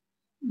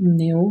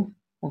 নিউ,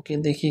 ওকে,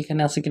 দেখি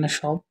এখানে আছে কিনা,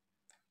 সব,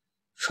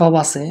 সব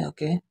আছে,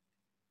 ওকে,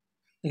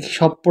 দেখি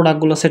সব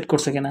প্রোডাক্টগুলো সেট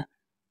করছে কিনা,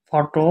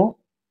 ফটো,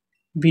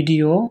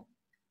 ভিডিও,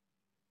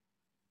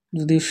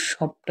 যদি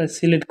সবটা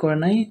সিলেক্ট করে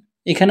নাই,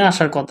 এখানে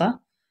আসার কথা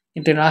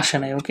কিন্তু এটা আসে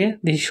নাই, ওকে,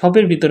 দেখি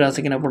সবের ভিতরে আছে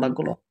কিনা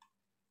প্রোডাক্টগুলো।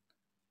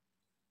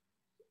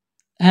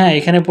 হ্যাঁ,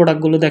 এখানে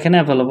প্রোডাক্টগুলো দেখেন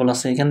অ্যাভেলেবল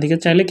আছে, এখান থেকে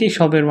চাইলে কি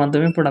সবের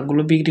মাধ্যমে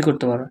প্রোডাক্টগুলো বিক্রি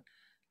করতে পারবে,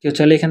 কেউ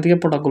চাইলে এখান থেকে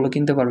প্রোডাক্টগুলো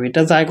কিনতে পারবে।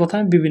 এটা যায়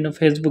কোথায়, বিভিন্ন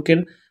ফেসবুকের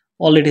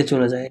অলরেডি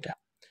চলে যায় এটা।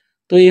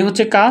 তো এই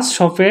হচ্ছে কাজ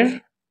শপের।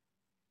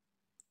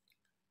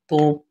 তো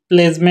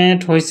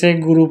প্লেসমেন্ট হয়েছে,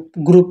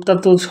 গ্রুপটা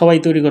তো সবাই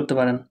তৈরি করতে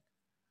পারেন,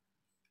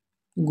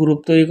 গ্রুপ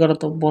তৈরি করা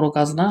তো বড়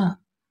কাজ না,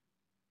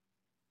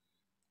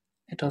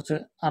 এটা হচ্ছে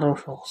আরো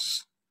সহজ।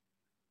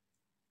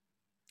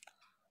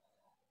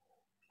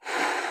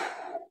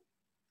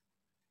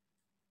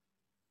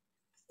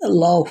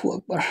 আল্লাহু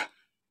আকবার।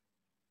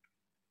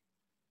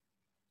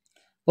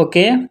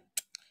 ওকে,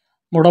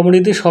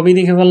 মোটামুটি সবই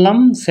দেখে ফেললাম,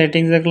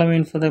 সেটিংস দেখলাম,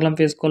 ইনফো দেখলাম,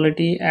 পেজ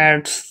কোয়ালিটি,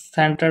 অ্যাডস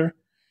সেন্টার,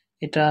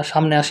 এটা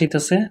সামনে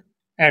আসিতেছে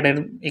অ্যাডের,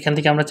 এখান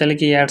থেকে আমরা চাইলে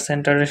কি অ্যাড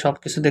সেন্টারে সব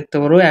কিছু দেখতে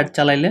পারবো, অ্যাড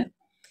চালাইলে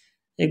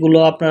এগুলো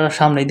আপনারা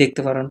সামনেই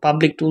দেখতে পারেন।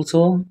 পাবলিক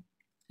টুলসও,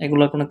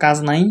 এগুলোর কোনো কাজ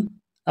নাই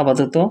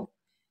আপাতত।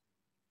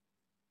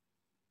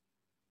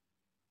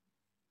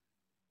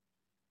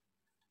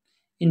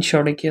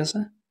 ইনশর্টে কি আছে,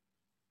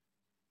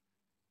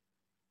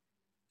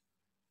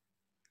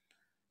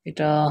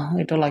 এটা,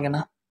 এটা লাগে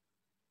না,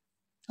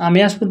 আমি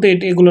আজ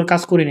পর্যন্ত এগুলোর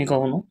কাজ করিনি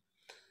কখনো,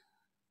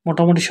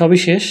 মোটামুটি সবই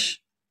শেষ।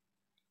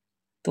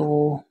 তো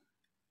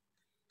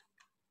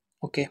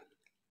ওকে,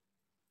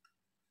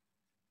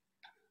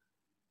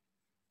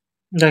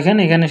 দেখেন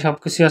এখানে সব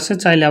কিছু আছে,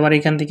 চাইলে আবার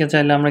এখান থেকে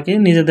চাইলে আমরা কি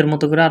নিজেদের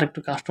মতো করে আরেকটু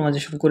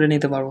কাস্টমাইজেশন করে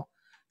নিতে পারবো,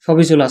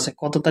 সবই চলে আছে,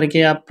 কত তারিখে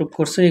আপলোড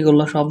করছে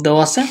এগুলো সব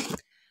দেওয়া আছে।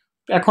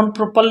 এখন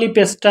প্রপারলি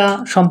পেজটা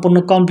সম্পূর্ণ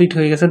কমপ্লিট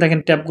হয়ে গেছে, দেখেন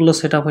ট্যাবগুলো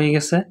সেট আপ হয়ে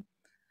গেছে,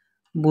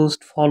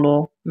 বুস্ট, ফলো,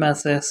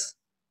 মেসেজ,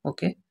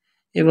 ওকে,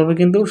 এভাবে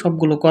কিন্তু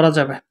সবগুলো করা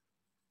যাবে।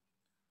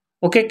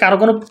 ওকে, কারো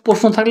কোনো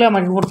প্রশ্ন থাকলে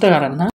আমাকে করতে পারেন, হ্যাঁ।